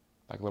billionaire,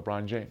 like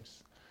LeBron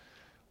James.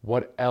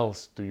 What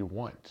else do you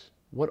want?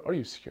 What are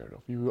you scared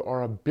of? You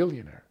are a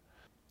billionaire.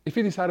 If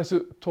he decided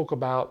to talk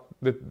about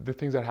the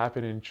things that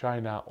happen in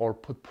China or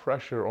put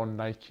pressure on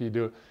Nike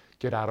to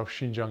get out of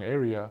Xinjiang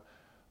area,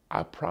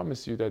 I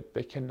promise you that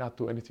they cannot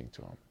do anything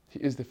to him. He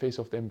is the face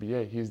of the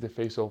NBA. He is the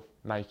face of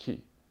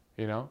Nike,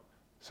 you know?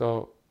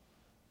 So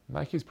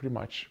Nike is pretty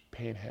much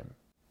paying him.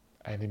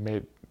 And he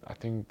made, I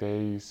think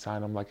they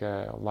signed him like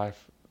a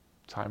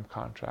lifetime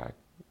contract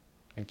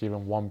and gave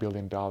him $1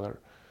 billion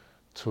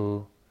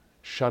to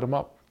shut him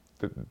up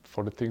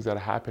for the things that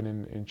happen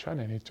in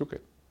China, and he took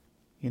it.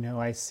 You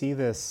know, I see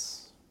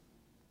this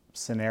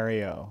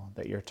scenario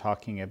that you're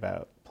talking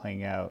about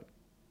playing out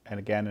and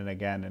again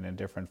and in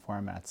different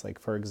formats. Like,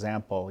 for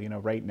example, you know,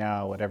 right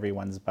now what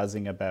everyone's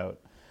buzzing about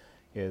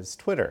is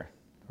Twitter,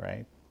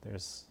 right?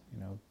 There's, you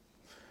know,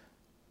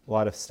 a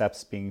lot of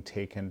steps being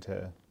taken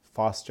to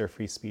foster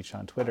free speech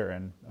on Twitter.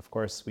 And of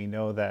course, we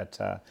know that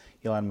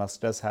Elon Musk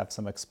does have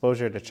some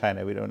exposure to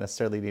China. We don't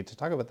necessarily need to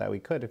talk about that. We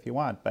could if you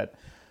want, but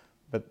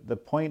the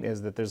point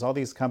is that there's all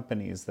these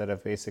companies that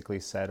have basically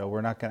said, oh,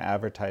 we're not going to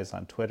advertise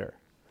on Twitter.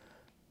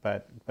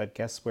 But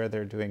guess where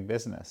they're doing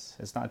business?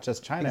 It's not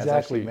just China, Exactly.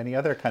 It's actually many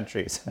other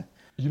countries.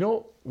 You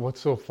know what's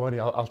so funny?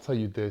 I'll tell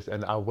you this,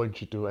 and I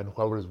want you to, and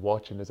whoever is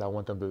watching this, I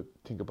want them to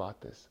think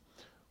about this.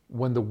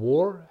 When the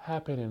war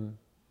happened in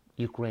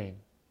Ukraine,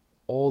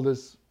 all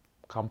these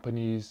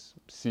companies,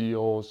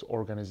 CEOs,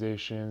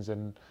 organizations,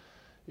 and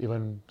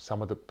even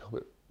some of the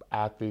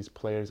athletes,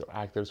 players, or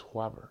actors,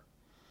 whoever,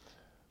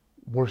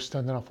 were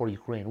standing up for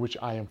Ukraine, which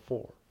I am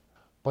for.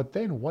 But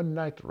then one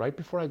night, right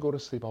before I go to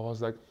sleep, I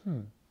was like,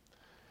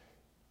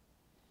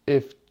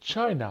 if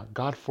China,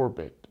 God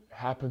forbid,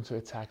 happened to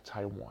attack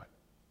Taiwan,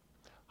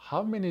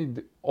 how many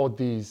of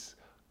these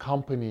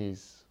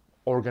companies,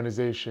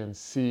 organizations,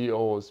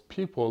 CEOs,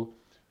 people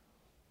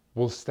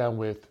will stand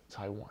with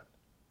Taiwan?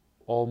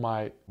 All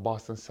my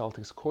Boston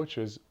Celtics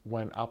coaches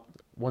went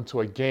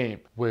to a game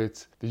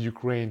with the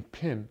Ukraine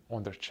pin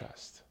on their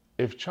chest.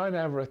 If China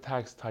ever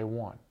attacks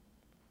Taiwan,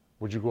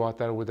 would you go out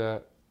there with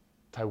a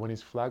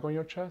Taiwanese flag on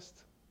your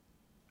chest?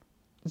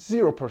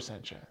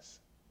 0%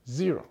 chance.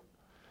 Zero.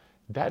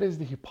 That is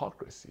the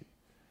hypocrisy.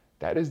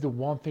 That is the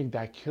one thing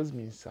that kills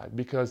me inside,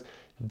 because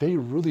they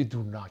really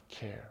do not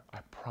care. I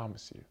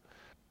promise you.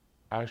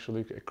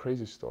 Actually, a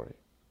crazy story.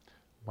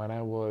 When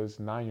I was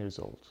 9 years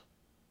old,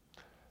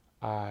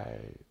 I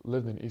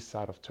lived in the east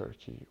side of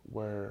Turkey,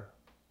 where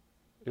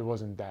it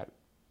wasn't that,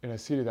 in a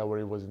city where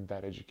it wasn't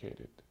that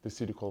educated. The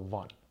city called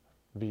Van,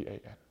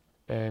 V-A-N.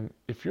 And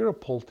if you're a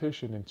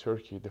politician in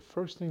Turkey, the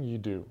first thing you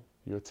do,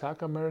 you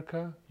attack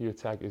America, you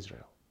attack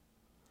Israel.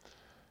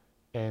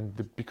 And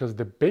because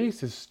the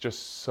base is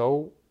just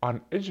so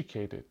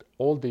uneducated,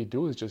 all they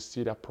do is just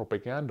see that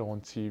propaganda on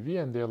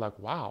TV, and they're like,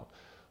 wow,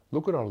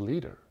 look at our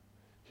leader.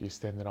 He's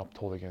standing up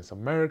tall against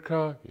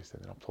America, he's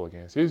standing up tall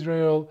against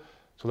Israel,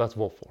 so let's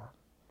vote for him.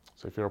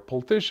 So if you're a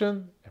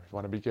politician, if you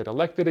want to get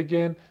elected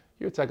again,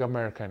 you attack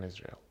America and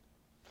Israel.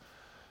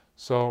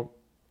 So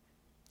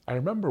I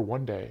remember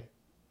one day,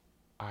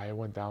 I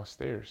went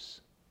downstairs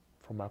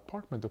from my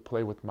apartment to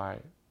play with my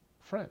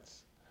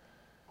friends,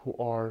 who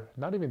are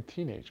not even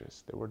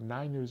teenagers. They were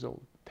 9 years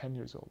old, 10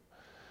 years old.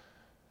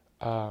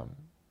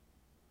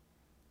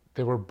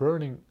 They were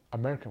burning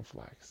American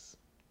flags.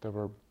 They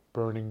were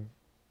burning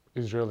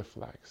Israeli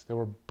flags. They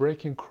were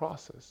breaking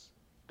crosses.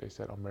 They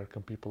said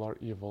American people are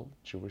evil,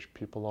 Jewish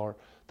people are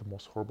the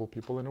most horrible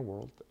people in the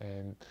world,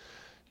 and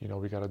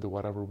we got to do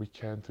whatever we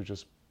can to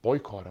just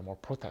boycott them or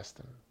protest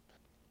them.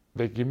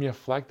 They give me a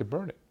flag to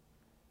burn it.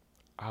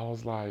 I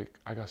was like,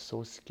 I got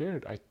so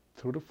scared. I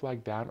threw the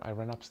flag down. I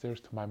ran upstairs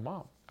to my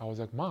mom. I was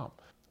like, Mom,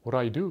 what do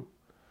I do?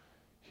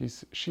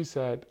 She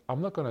said,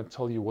 I'm not going to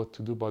tell you what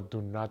to do, but do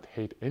not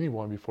hate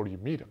anyone before you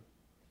meet him.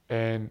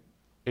 And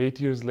 8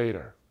 years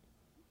later,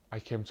 I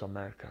came to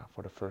America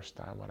for the first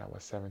time when I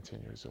was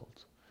 17 years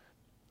old.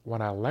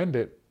 When I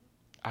landed,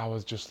 I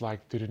was just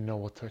like, didn't know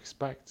what to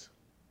expect.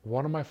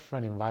 One of my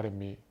friends invited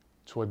me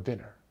to a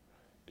dinner.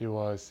 It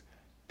was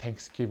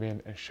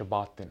Thanksgiving and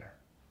Shabbat dinner.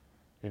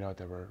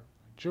 They were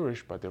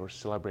Jewish, but they were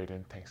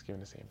celebrating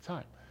Thanksgiving at the same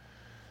time.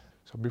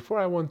 So before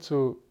I went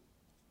to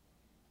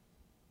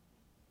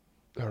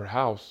her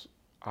house,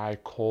 I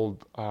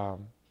called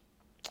one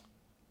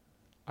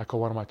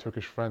of my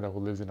Turkish friends who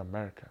lives in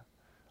America.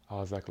 I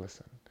was like,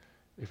 listen,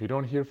 if you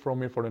don't hear from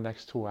me for the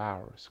next 2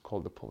 hours,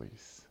 call the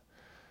police.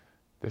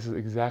 This is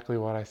exactly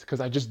what I said, because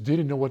I just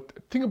didn't know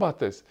think about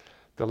this.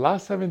 The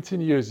last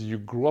 17 years, you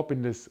grew up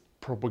in this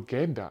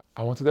propaganda.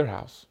 I went to their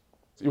house.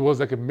 It was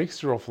like a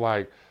mixture of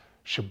like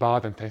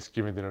Shabbat and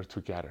Thanksgiving dinner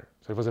together.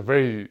 So it was a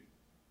very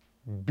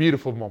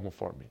beautiful moment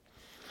for me.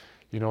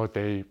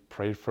 They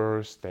prayed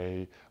first,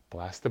 they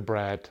blessed the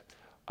bread,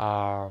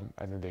 and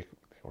then they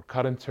were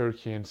cutting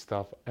turkey and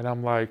stuff. And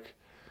I'm like,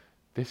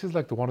 this is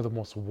like one of the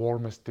most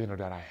warmest dinner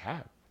that I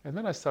have. And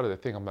then I started to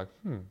think, I'm like,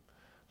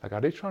 like, are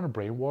they trying to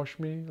brainwash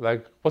me?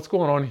 Like, what's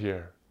going on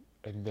here?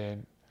 And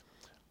then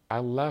I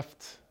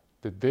left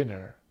the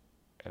dinner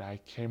and I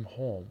came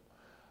home.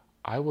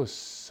 I was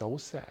so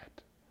sad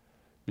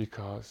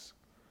because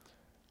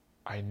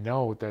I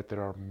know that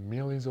there are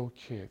millions of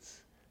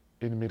kids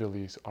in the Middle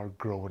East are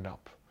growing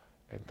up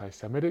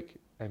anti-Semitic,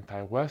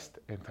 anti-West,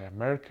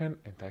 anti-American,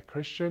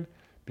 anti-Christian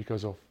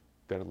because of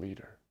their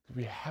leader.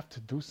 We have to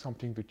do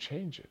something to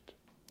change it.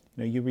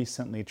 You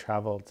recently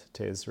traveled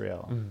to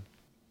Israel.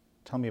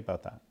 Tell me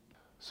about that.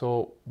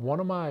 So one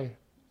of my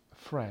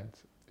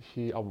friends,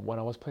 when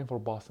I was playing for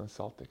Boston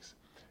Celtics,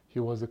 he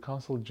was the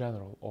consul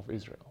general of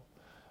Israel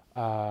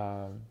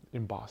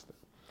in Boston.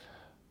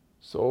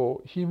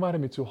 So he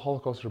invited me to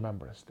Holocaust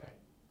Remembrance Day,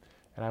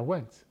 and I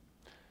went.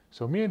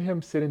 So me and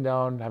him sitting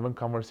down, having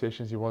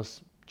conversations, he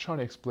was trying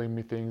to explain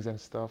me things and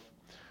stuff.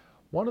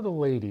 One of the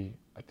lady,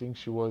 I think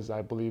she was,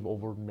 I believe,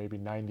 over maybe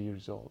 90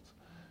 years old.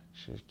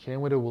 She came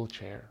with a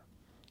wheelchair,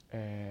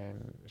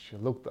 and she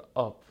looked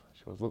up.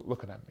 She was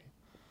looking at me.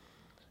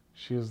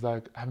 She was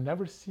like, "I've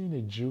never seen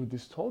a Jew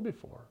this tall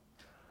before."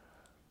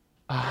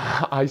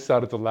 I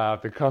started to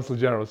laugh. The consul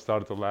general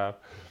started to laugh.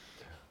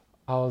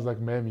 I was like,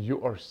 "Ma'am,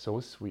 you are so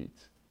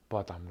sweet,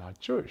 but I'm not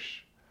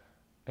Jewish."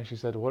 And she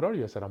said, "What are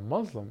you?" I said, "I'm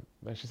Muslim."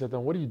 And she said,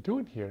 "Then what are you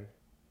doing here?"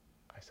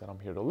 I said, "I'm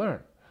here to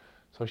learn."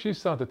 So she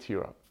started to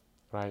tear up,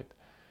 right?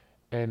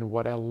 And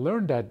what I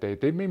learned that day,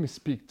 they made me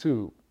speak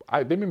too.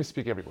 They made me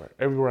speak everywhere.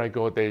 Everywhere I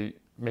go, they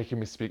making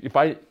me speak.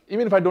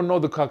 Even if I don't know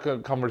the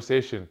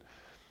conversation,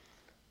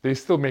 they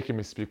still making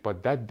me speak.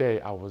 But that day,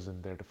 I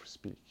wasn't there to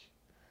speak.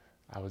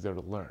 I was there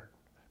to learn,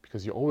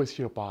 because you always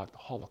hear about the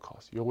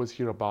Holocaust. You always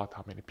hear about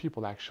how many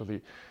people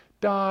actually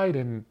died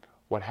and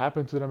what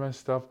happened to them and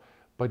stuff,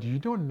 but you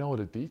don't know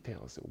the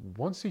details.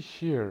 Once you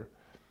hear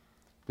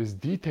these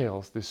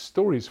details, these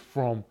stories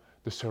from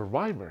the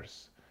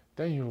survivors,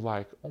 then you're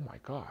like, oh my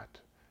God,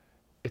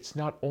 it's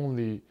not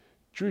only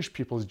Jewish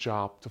people's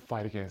job to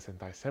fight against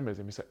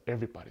anti-Semitism, it's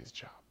everybody's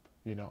job,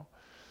 you know?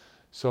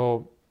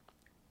 So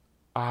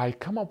I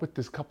come up with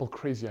this couple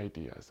crazy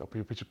ideas,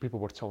 which people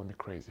were telling me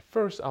crazy.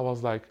 First, I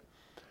was like,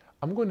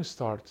 I'm going to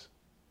start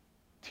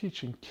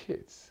teaching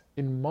kids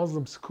in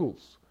Muslim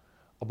schools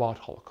about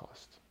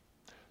Holocaust.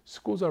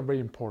 Schools are very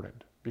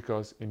important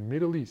because in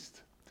Middle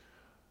East,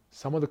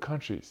 some of the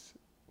countries,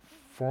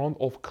 front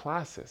of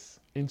classes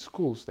in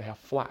schools, they have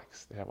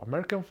flags. They have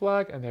American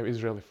flag and they have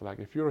Israeli flag.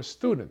 If you're a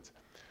student,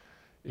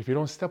 if you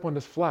don't step on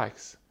these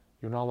flags,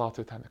 you're not allowed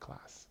to attend the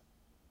class.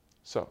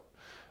 So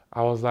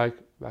I was like,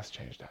 let's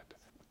change that.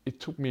 It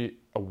took me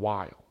a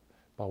while,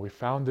 but we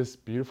found this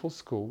beautiful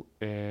school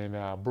in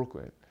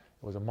Brooklyn.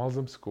 It was a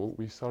Muslim school.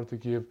 We started to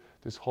give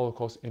this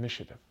Holocaust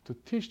initiative to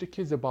teach the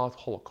kids about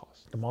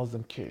Holocaust. The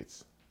Muslim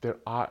kids.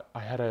 I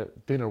had a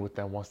dinner with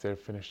them once they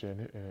finished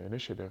the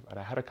initiative, and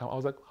I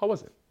was like, how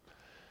was it?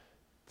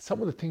 Some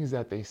of the things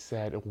that they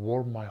said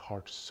warmed my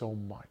heart so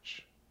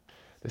much.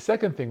 The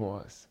second thing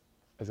was,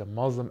 as a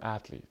Muslim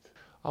athlete,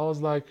 I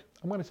was like,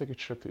 I'm going to take a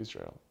trip to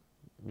Israel.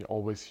 You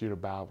always hear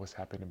about what's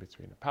happening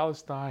between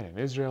Palestine and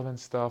Israel and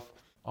stuff.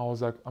 I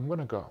was like, I'm going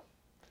to go.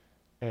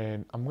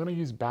 And I'm going to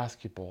use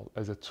basketball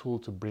as a tool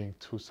to bring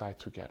two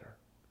sides together.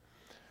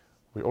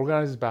 We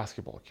organized a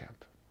basketball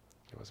camp.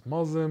 It was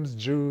Muslims,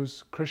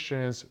 Jews,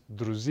 Christians,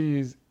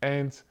 Druzis,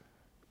 and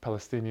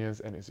Palestinians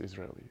and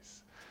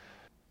Israelis.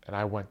 And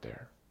I went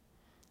there.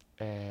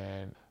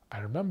 And I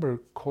remember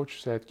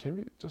coach said, can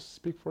we just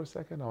speak for a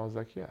second? I was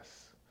like,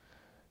 yes.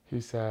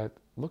 He said,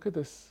 look at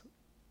this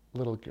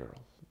little girl.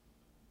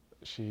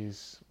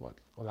 She's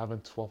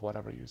 11, 12,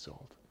 whatever years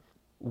old.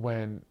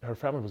 When her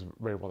family was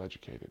very well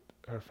educated,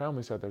 her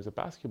family said, there's a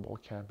basketball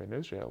camp in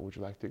Israel. Would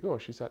you like to go?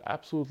 She said,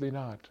 absolutely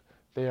not.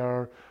 They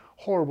are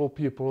horrible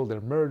people.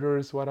 They're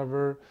murderers,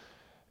 whatever.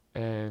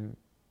 And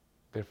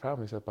their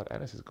family said, but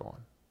Enes is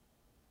gone.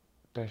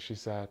 Then she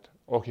said,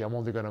 okay, I'm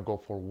only going to go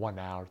for 1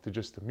 hour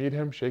to meet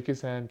him, shake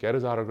his hand, get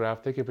his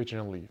autograph, take a picture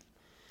and leave.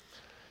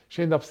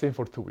 She ended up staying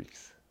for 2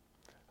 weeks.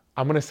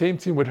 I'm on the same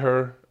team with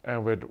her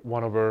and with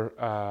one of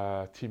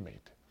her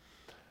teammates.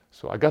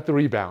 So I got the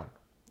rebound.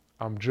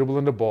 I'm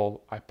dribbling the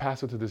ball. I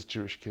pass it to this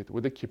Jewish kid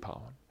with a kippah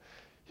on.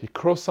 He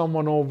crossed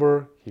someone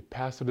over. He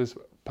passed to this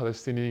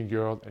Palestinian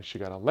girl, and she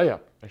got a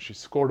layup, and she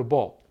scored the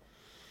ball.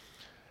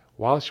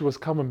 While she was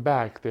coming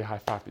back, they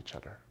high-fived each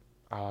other.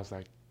 I was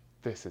like,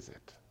 this is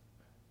it.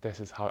 This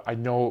is how I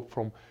know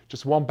from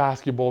just one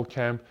basketball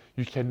camp,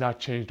 you cannot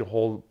change the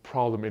whole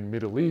problem in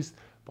Middle East,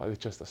 but it's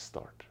just a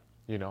start,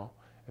 you know?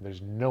 And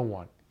there's no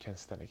one can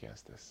stand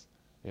against this,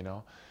 you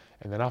know?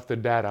 And then after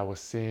that, I was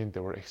seeing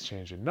they were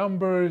exchanging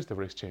numbers, they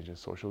were exchanging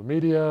social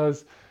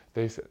medias.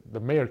 The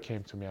mayor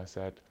came to me and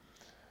said,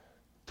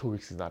 2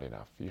 weeks is not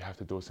enough. You have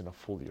to do this in a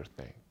full year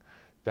thing.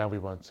 Then we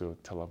went to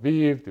Tel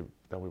Aviv,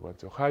 then we went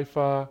to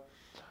Haifa.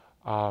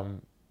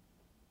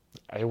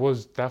 It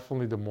was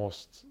definitely the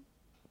most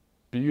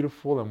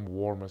beautiful and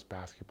warmest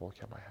basketball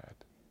camp I had.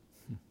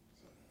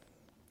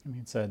 I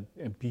mean, it's a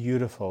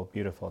beautiful,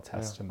 beautiful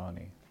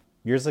testimony. Yeah.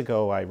 Years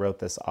ago, I wrote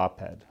this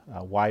op-ed,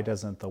 Why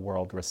Doesn't the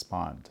World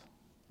Respond?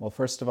 Well,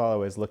 first of all, I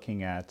was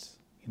looking at,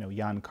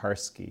 Jan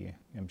Karski.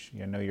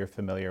 I know you're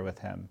familiar with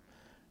him,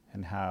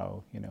 and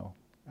how,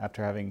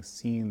 after having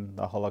seen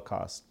the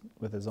Holocaust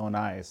with his own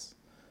eyes,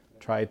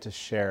 tried to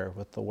share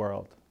with the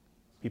world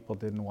people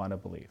didn't want to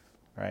believe,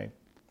 right?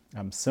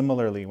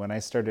 Similarly, when I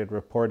started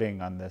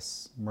reporting on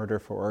this murder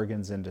for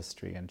organs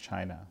industry in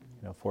China,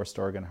 forced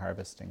organ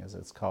harvesting as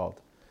it's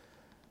called,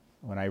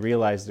 when I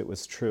realized it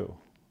was true,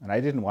 and I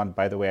didn't want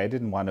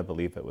to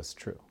believe it was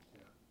true,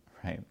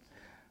 right?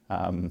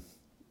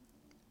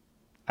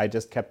 I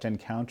just kept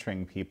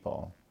encountering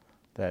people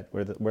that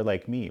were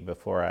like me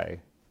before I,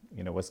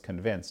 was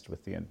convinced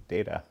with the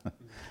data.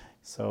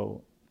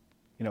 So,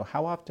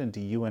 how often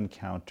do you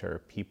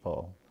encounter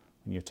people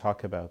when you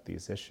talk about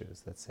these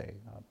issues that say,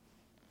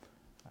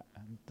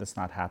 "That's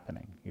not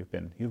happening. You've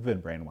been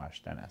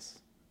brainwashed,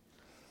 Dennis"?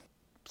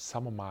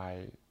 Some of my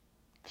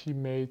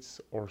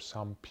teammates or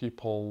some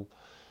people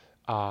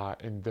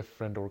in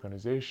different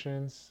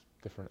organizations,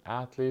 different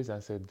athletes,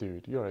 and said,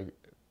 "Dude,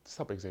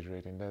 stop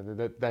exaggerating.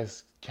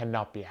 That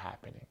cannot be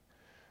happening."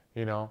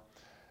 You know,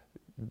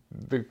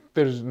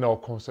 there's no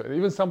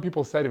even some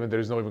people said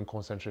there's no even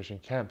concentration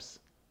camps.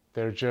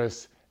 They're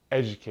just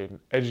education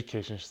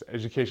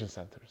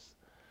centers.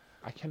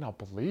 I cannot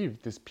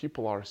believe these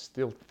people are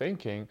still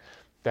thinking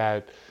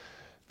that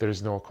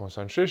there's no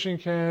concentration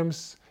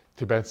camps,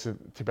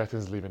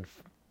 Tibetans live in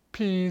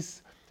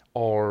peace,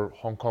 or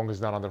Hong Kong is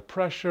not under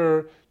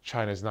pressure,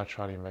 China is not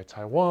trying to invade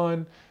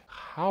Taiwan.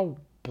 How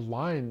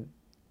blind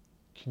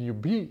can you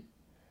be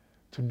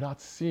to not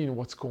seeing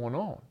what's going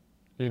on,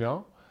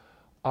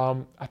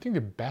 I think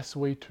the best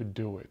way to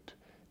do it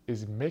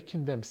is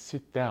making them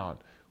sit down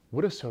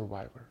with a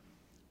survivor,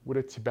 with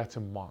a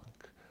Tibetan monk,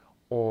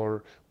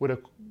 or with a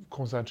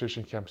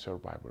concentration camp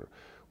survivor,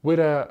 with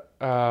a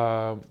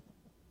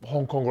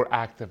Hong Konger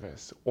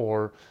activist,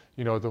 or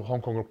the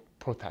Hong Konger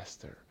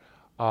protester,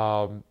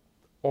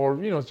 or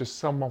just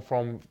someone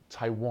from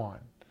Taiwan,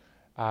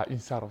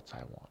 inside of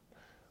Taiwan.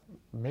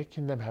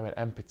 Making them have an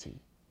empathy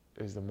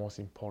is the most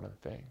important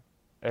thing.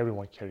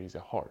 Everyone carries a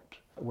heart.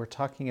 We're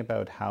talking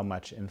about how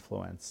much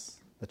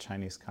influence the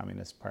Chinese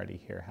Communist Party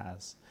here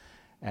has.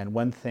 And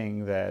one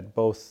thing that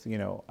both,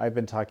 I've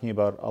been talking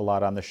about a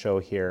lot on the show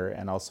here,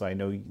 and also I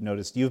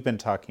noticed you've been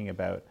talking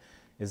about,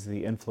 is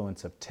the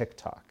influence of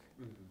TikTok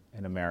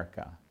in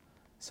America.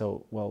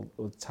 So,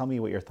 tell me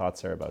what your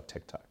thoughts are about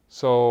TikTok.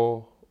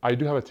 So, I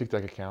do have a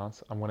TikTok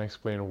account. I'm going to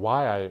explain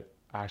why I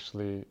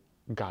actually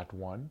got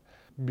one.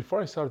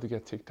 Before I started to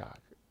get TikTok,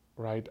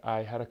 right,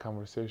 I had a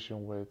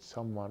conversation with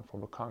someone from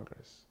the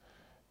Congress,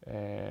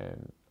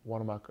 and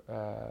one of my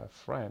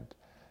friend,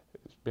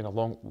 it's been a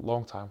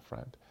long time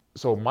friend.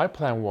 So my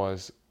plan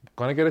was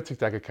gonna get a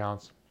TikTok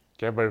account,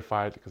 get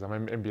verified because I'm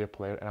an NBA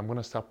player, and I'm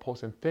gonna start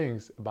posting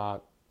things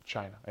about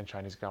China and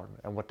Chinese government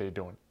and what they're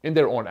doing in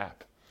their own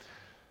app.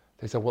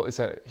 They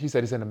said, he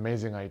said it's an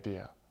amazing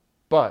idea,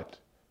 but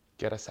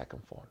get a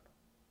second phone.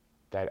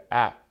 That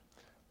app,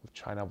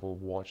 China will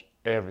watch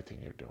everything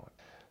you're doing.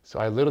 So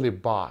I literally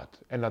bought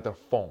another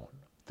phone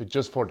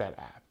just for that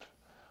app.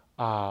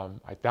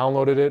 I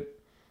downloaded it,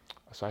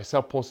 so I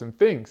started posting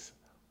things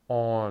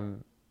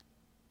on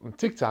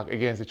TikTok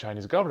against the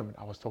Chinese government.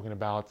 I was talking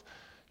about,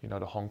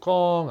 the Hong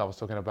Kong. I was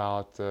talking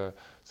about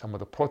some of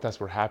the protests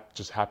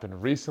just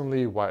happened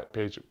recently, white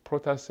page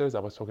protesters. I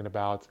was talking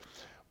about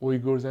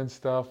Uyghurs and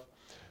stuff.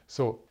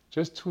 So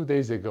just 2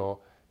 days ago,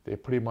 they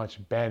pretty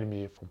much banned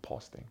me from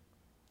posting.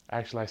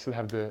 Actually, I still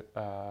have the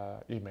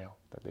email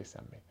that they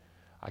sent me.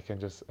 I can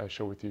just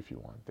show it to you if you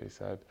want. They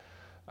said,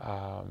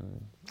 I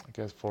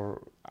guess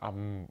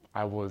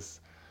I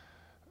was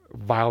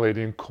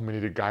violating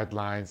community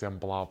guidelines and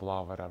blah,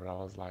 blah, whatever. I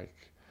was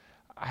like,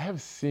 I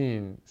have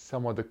seen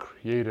some of the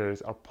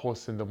creators are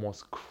posting the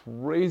most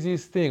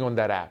craziest thing on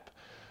that app,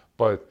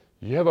 but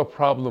you have a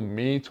problem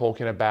me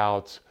talking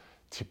about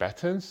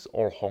Tibetans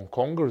or Hong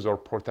Kongers or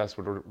protests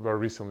that were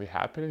recently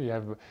happening.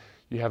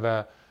 You have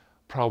a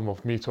problem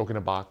of me talking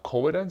about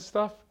COVID and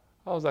stuff.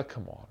 I was like,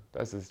 come on,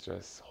 this is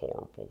just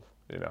horrible,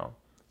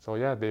 So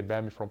yeah, they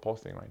banned me from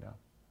posting right now.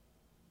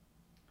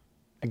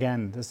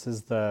 Again, this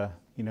is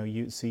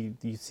you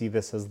see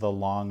this as the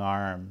long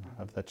arm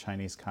of the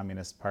Chinese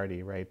Communist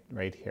Party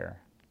right here.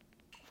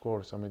 Of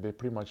course, they're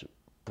pretty much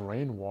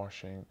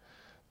brainwashing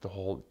the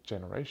whole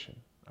generation,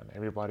 and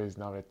everybody's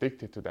now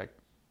addicted to that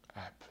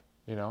app,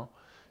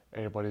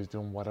 Everybody's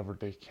doing whatever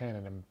they can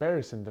and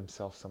embarrassing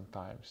themselves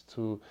sometimes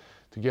to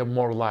get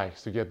more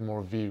likes, to get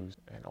more views,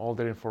 and all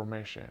their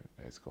information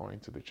is going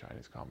to the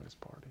Chinese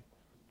Communist Party.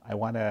 I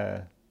want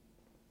to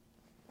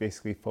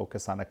basically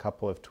focus on a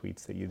couple of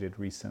tweets that you had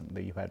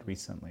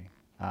recently.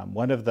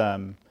 One of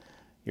them,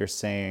 you're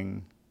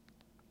saying,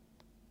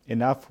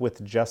 enough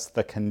with just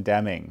the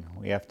condemning.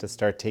 We have to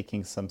start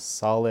taking some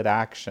solid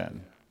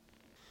action.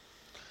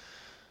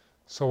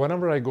 So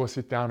whenever I go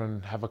sit down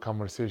and have a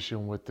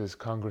conversation with these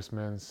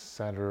congressmen,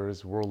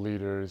 senators, world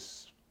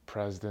leaders,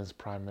 presidents,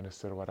 prime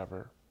minister,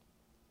 whatever,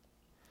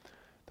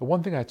 the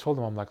one thing I told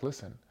them, I'm like,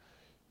 listen,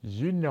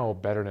 you know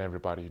better than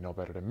everybody. You know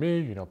better than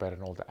me. You know better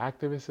than all the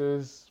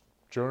activists,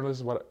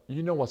 journalists,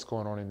 you know what's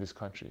going on in these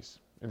countries,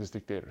 in these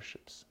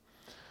dictatorships.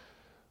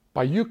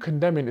 By you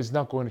condemning is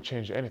not going to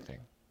change anything.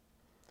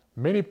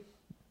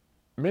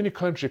 Many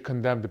countries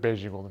condemned the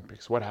Beijing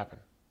Olympics. What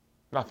happened?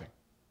 Nothing.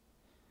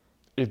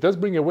 It does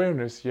bring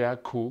awareness, yeah,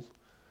 cool.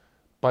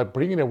 But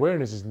bringing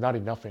awareness is not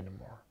enough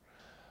anymore.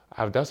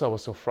 That's why I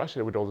was so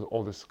frustrated with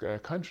all these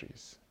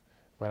countries.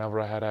 Whenever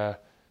I had a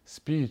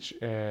speech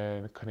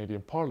in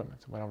Canadian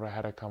Parliament, whenever I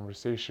had a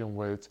conversation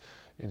with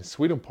in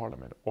Sweden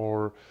Parliament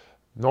or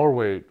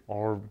Norway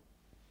or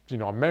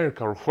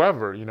America or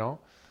whoever,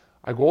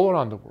 I go all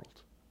around the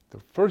world. The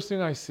first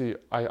thing I say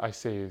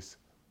is,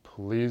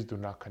 please do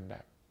not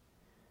condemn.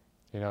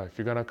 If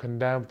you're gonna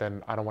condemn,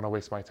 then I don't want to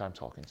waste my time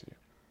talking to you.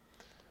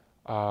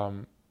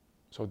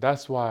 So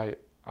that's why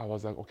I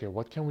was like, okay,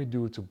 what can we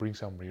do to bring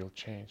some real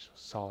change,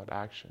 solid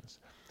actions?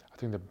 I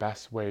think the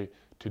best way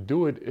to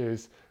do it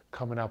is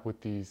coming up with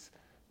these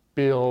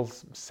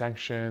bills,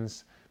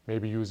 sanctions,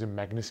 maybe using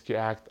Magnitsky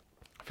Act.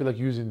 I feel like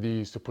using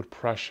these to put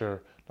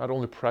pressure, not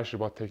only pressure,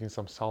 but taking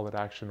some solid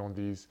action on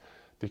these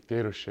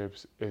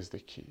dictatorships is the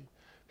key.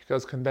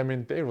 Because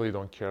condemning, they really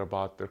don't care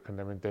about their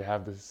condemning. They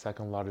have the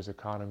second largest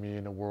economy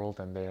in the world,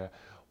 and they're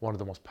one of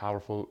the most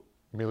powerful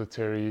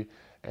military,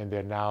 and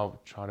they're now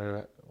trying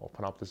to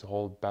open up this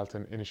whole Belt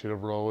and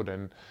Initiative Road,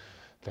 and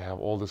they have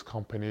all these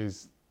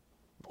companies,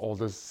 all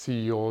the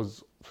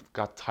CEOs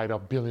got tied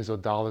up billions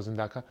of dollars in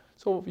that.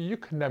 So if you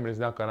condemn it, it's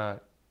not gonna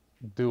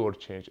do or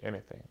change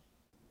anything.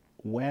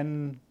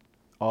 When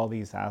all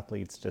these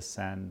athletes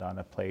descend on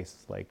a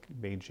place like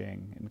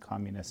Beijing in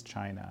communist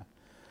China,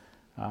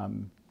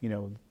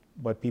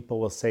 what people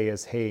will say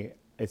is, hey,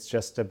 it's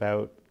just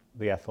about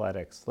the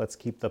athletics. Let's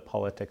keep the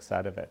politics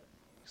out of it.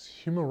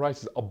 Human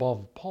rights is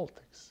above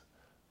politics.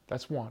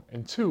 That's one.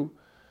 And two,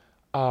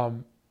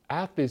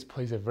 athletes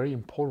plays a very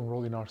important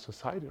role in our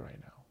society right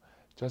now.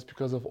 Just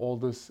because of all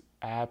this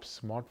apps,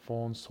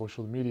 smartphones,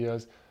 social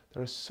medias,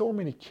 there are so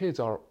many kids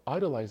are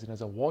idolizing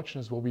us and watching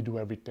us what we do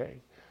every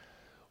day.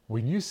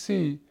 When you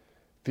see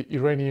the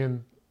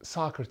Iranian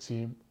soccer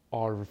team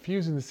are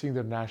refusing to sing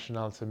their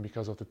national anthem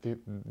because of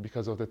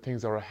the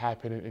things that are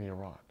happening in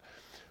Iran,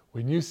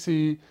 when you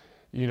see,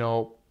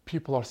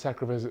 people are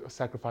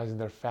sacrificing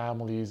their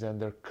families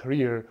and their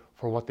career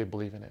for what they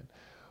believe in,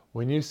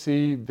 when you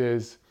see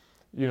this,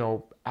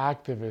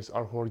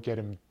 activists who are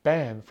getting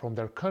banned from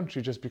their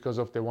country just because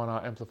of they want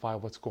to amplify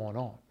what's going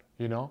on,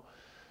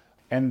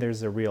 And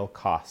there's a real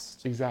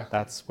cost. Exactly.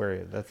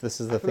 This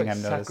is the thing like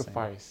I'm noticing.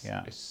 Sacrifice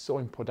is so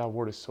important. That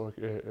word is so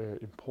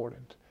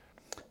important.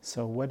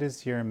 So what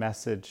is your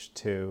message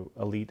to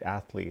elite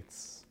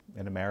athletes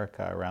in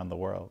America, around the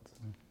world?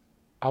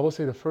 I will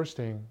say the first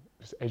thing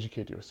is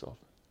educate yourself.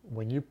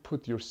 When you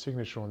put your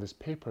signature on these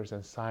papers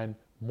and sign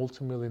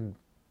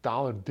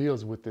multi-million-dollar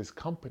deals with these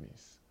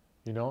companies,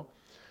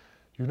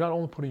 you're not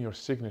only putting your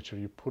signature,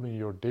 you're putting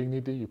your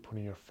dignity, you're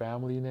putting your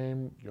family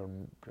name, your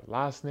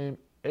last name,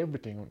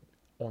 everything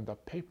on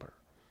that paper,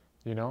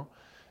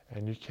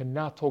 and you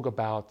cannot talk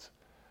about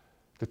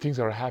the things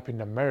that are happening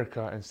in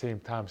America and same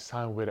time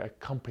sign with a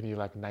company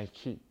like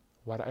Nike.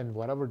 And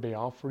whatever they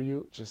offer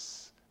you,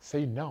 just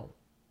say no,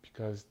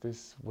 because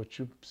what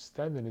you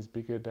stand in is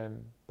bigger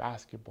than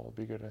basketball,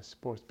 bigger than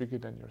sports, bigger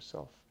than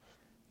yourself.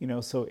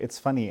 So it's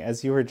funny,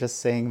 as you were just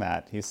saying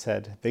that, you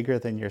said bigger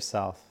than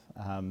yourself.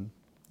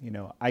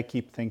 I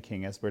keep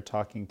thinking as we're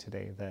talking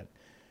today that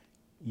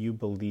you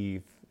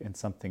believe in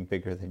something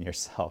bigger than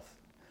yourself.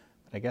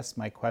 But I guess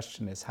my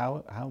question is,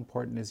 how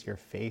important is your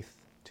faith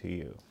to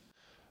you?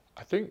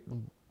 I think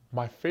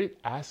my faith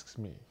asks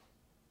me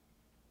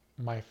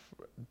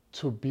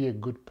to be a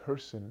good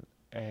person,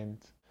 and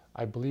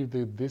I believe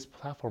that this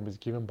platform is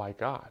given by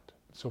God.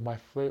 So my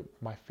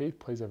faith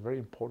plays a very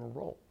important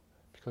role,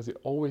 because it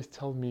always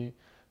tells me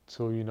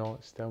to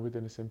stand with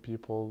innocent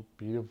people,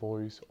 be a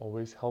voice,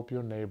 always help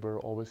your neighbor,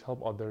 always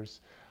help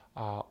others,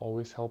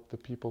 always help the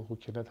people who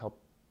cannot help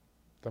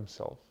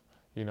themselves.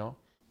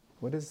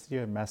 What is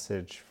your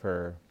message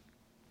for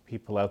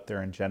people out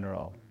there in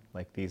general,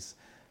 like these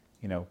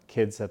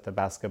kids at the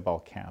basketball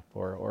camp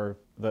or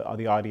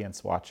the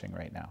audience watching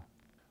right now?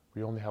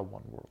 We only have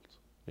one world.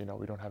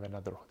 We don't have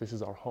another. This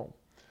is our home.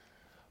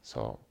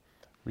 So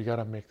we got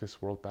to make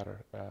this world better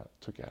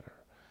together.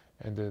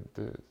 And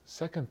the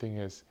second thing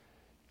is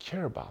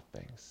care about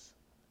things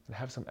and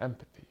have some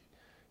empathy.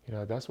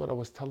 That's what I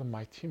was telling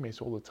my teammates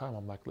all the time.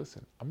 I'm like,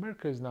 listen,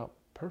 America is not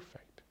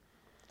perfect.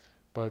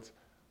 But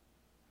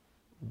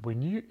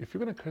if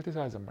you're going to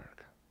criticize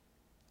America,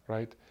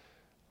 right,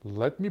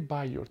 let me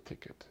buy your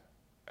ticket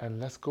and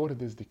let's go to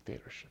these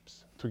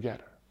dictatorships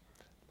together.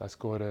 Let's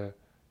go to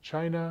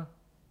China,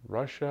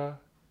 Russia,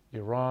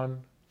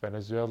 Iran,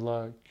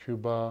 Venezuela,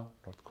 Cuba,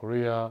 North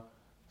Korea,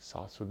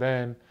 South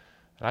Sudan,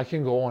 and I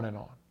can go on and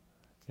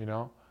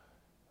on,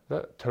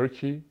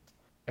 Turkey,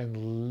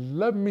 and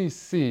let me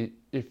see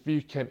if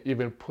you can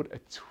even put a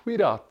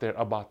tweet out there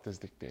about these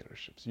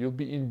dictatorships. You'll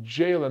be in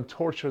jail and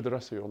tortured the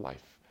rest of your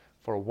life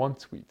for one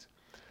tweet.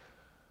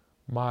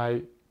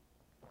 My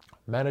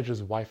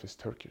manager's wife is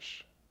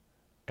Turkish,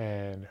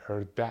 and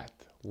her dad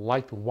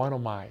liked one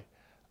of my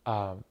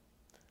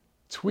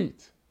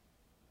tweets.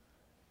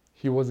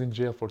 He was in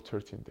jail for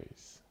 13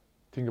 days.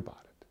 Think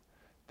about it.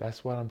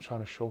 That's what I'm trying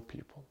to show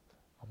people.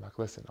 I'm like,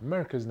 listen,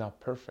 America is not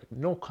perfect.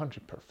 No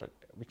country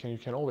perfect. You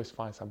can always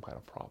find some kind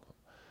of problem,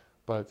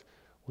 but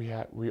we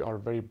are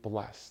very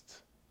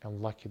blessed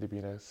and lucky to be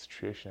in a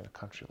situation in a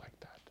country like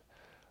that.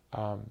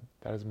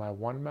 That is my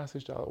one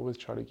message that I always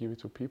try to give it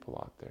to people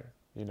out there.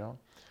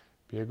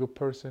 Be a good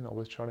person,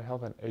 always try to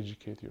help and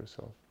educate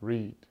yourself.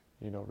 Read.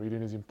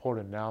 Reading is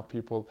important. Now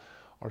people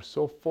are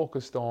so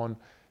focused on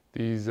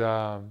these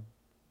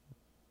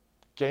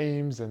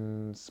games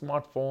and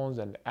smartphones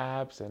and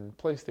apps and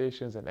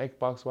PlayStations and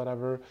Xbox,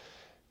 whatever.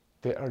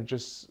 They are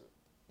just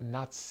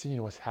not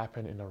seeing what's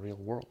happening in the real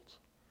world.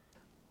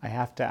 I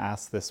have to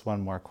ask this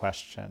one more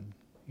question.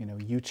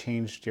 You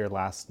changed your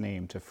last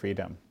name to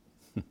Freedom.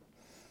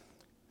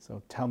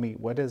 So tell me,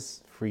 what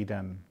does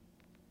freedom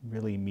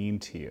really mean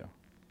to you?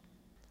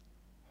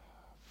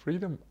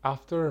 Freedom,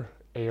 after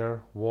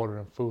air, water,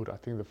 and food, I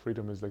think the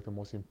freedom is like the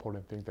most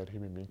important thing that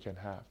human being can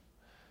have.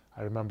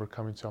 I remember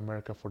coming to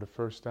America for the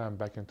first time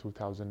back in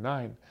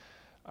 2009.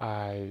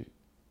 I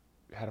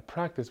had a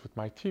practice with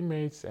my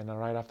teammates, and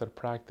right after the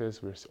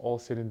practice, we were all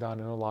sitting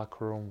down in a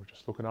locker room, we're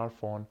just looking at our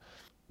phone.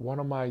 One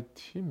of my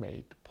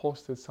teammates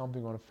posted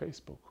something on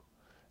Facebook,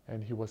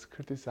 and he was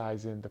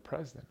criticizing the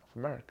president of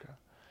America.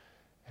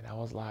 And I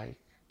was like,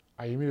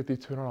 I immediately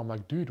turned around, I'm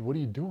like, dude, what are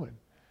you doing?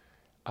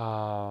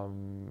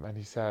 And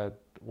he said,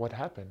 what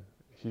happened?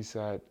 He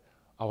said,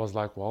 I was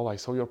like, well, I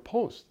saw your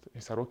post. He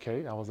said,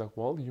 okay. I was like,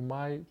 well, you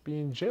might be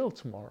in jail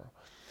tomorrow.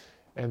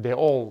 And they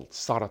all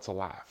started to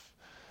laugh.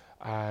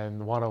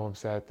 And one of them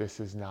said, this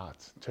is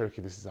not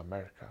Turkey, this is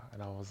America.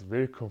 And I was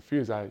very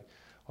confused. I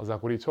was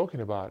like, what are you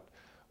talking about?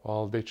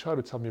 Well, they tried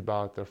to tell me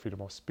about the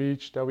freedom of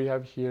speech that we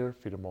have here,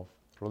 freedom of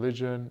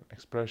religion,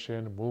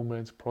 expression,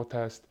 movements,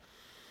 protest.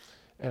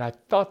 And I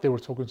thought they were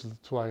talking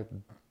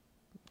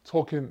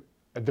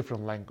a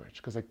different language,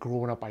 because like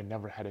growing up, I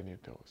never had any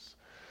of those.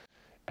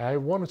 And I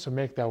wanted to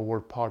make that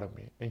word part of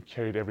me and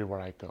carry it everywhere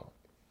I go.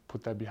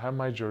 Put that behind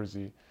my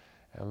jersey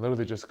and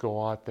literally just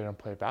go out there and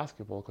play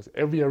basketball, because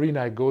every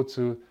arena I go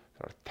to,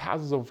 there are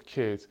thousands of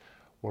kids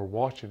who are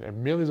watching,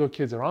 and millions of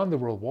kids around the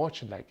world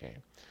watching that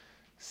game.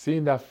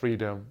 Seeing that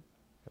freedom,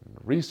 and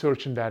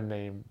researching that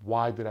name,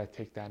 why did I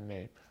take that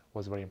name,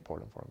 was very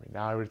important for me.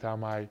 Now every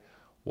time I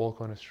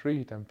walk on the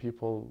street and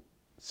people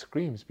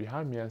screams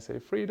behind me and say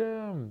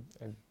freedom,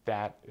 and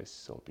that is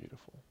so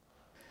beautiful.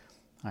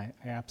 I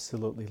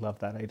absolutely love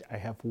that. I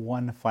have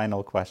one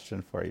final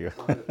question for you.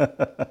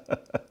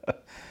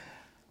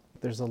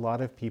 There's a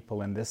lot of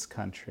people in this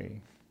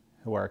country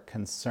who are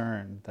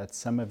concerned that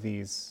some of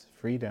these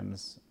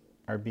freedoms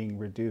are being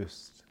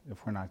reduced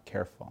if we're not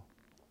careful.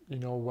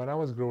 When I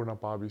was growing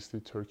up, obviously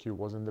Turkey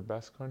wasn't the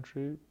best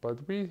country, but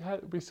we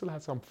still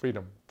had some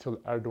freedom till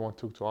Erdogan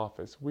took to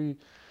office.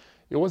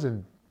 It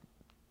wasn't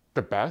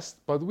the best,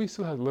 but we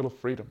still had a little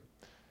freedom.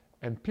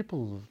 And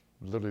people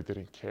literally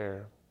didn't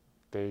care.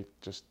 They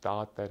just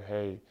thought that,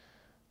 hey,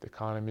 the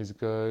economy is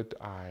good,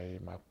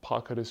 my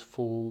pocket is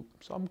full,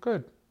 so I'm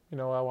good.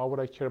 Why would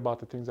I care about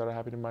the things that are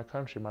happening in my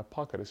country? My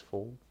pocket is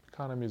full,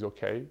 economy is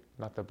okay,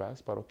 not the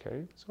best, but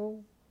okay,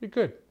 so we're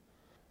good.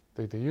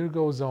 The year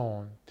goes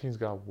on, things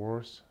got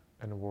worse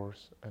and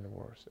worse and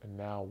worse, and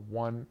now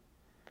 $1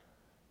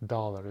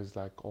 is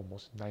like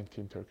almost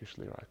 19 Turkish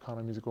lira.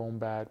 Economy is going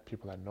bad,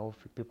 people have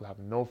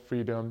no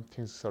freedom,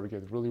 things start to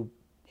get really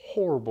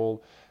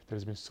horrible.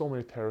 There's been so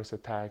many terrorist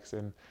attacks,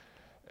 and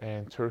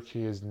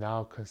Turkey is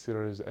now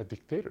considered as a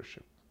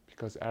dictatorship,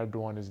 because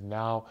Erdogan is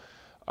now,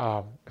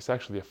 it's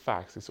actually a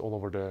fact, it's all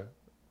over the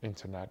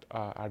internet.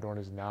 Erdogan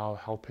is now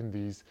helping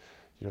these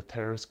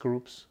terrorist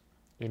groups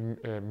in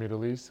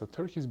Middle East. So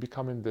Turkey is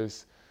becoming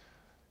this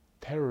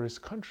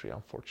terrorist country,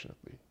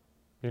 unfortunately,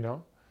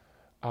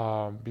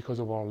 because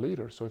of our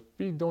leaders. So if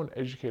we don't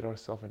educate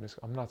ourselves in this,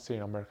 I'm not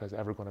saying America is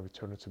ever going to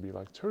turn to be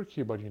like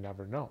Turkey, but you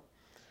never know.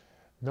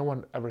 No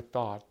one ever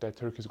thought that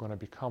Turkey is going to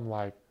become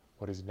like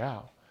what is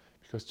now,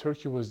 because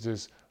Turkey was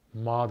this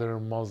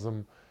modern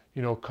Muslim,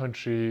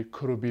 country,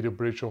 could be the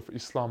bridge of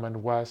Islam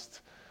and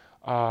West,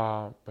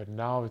 but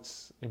now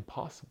it's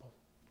impossible.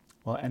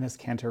 Well, Enes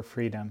Kanter,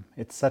 Freedom,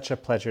 it's such a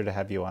pleasure to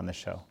have you on the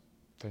show.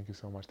 Thank you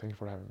so much. Thank you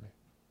for having me.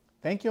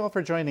 Thank you all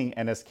for joining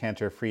Enes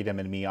Kanter, Freedom,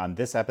 and me on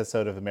this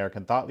episode of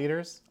American Thought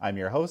Leaders. I'm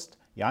your host,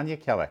 Jan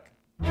Jekielek.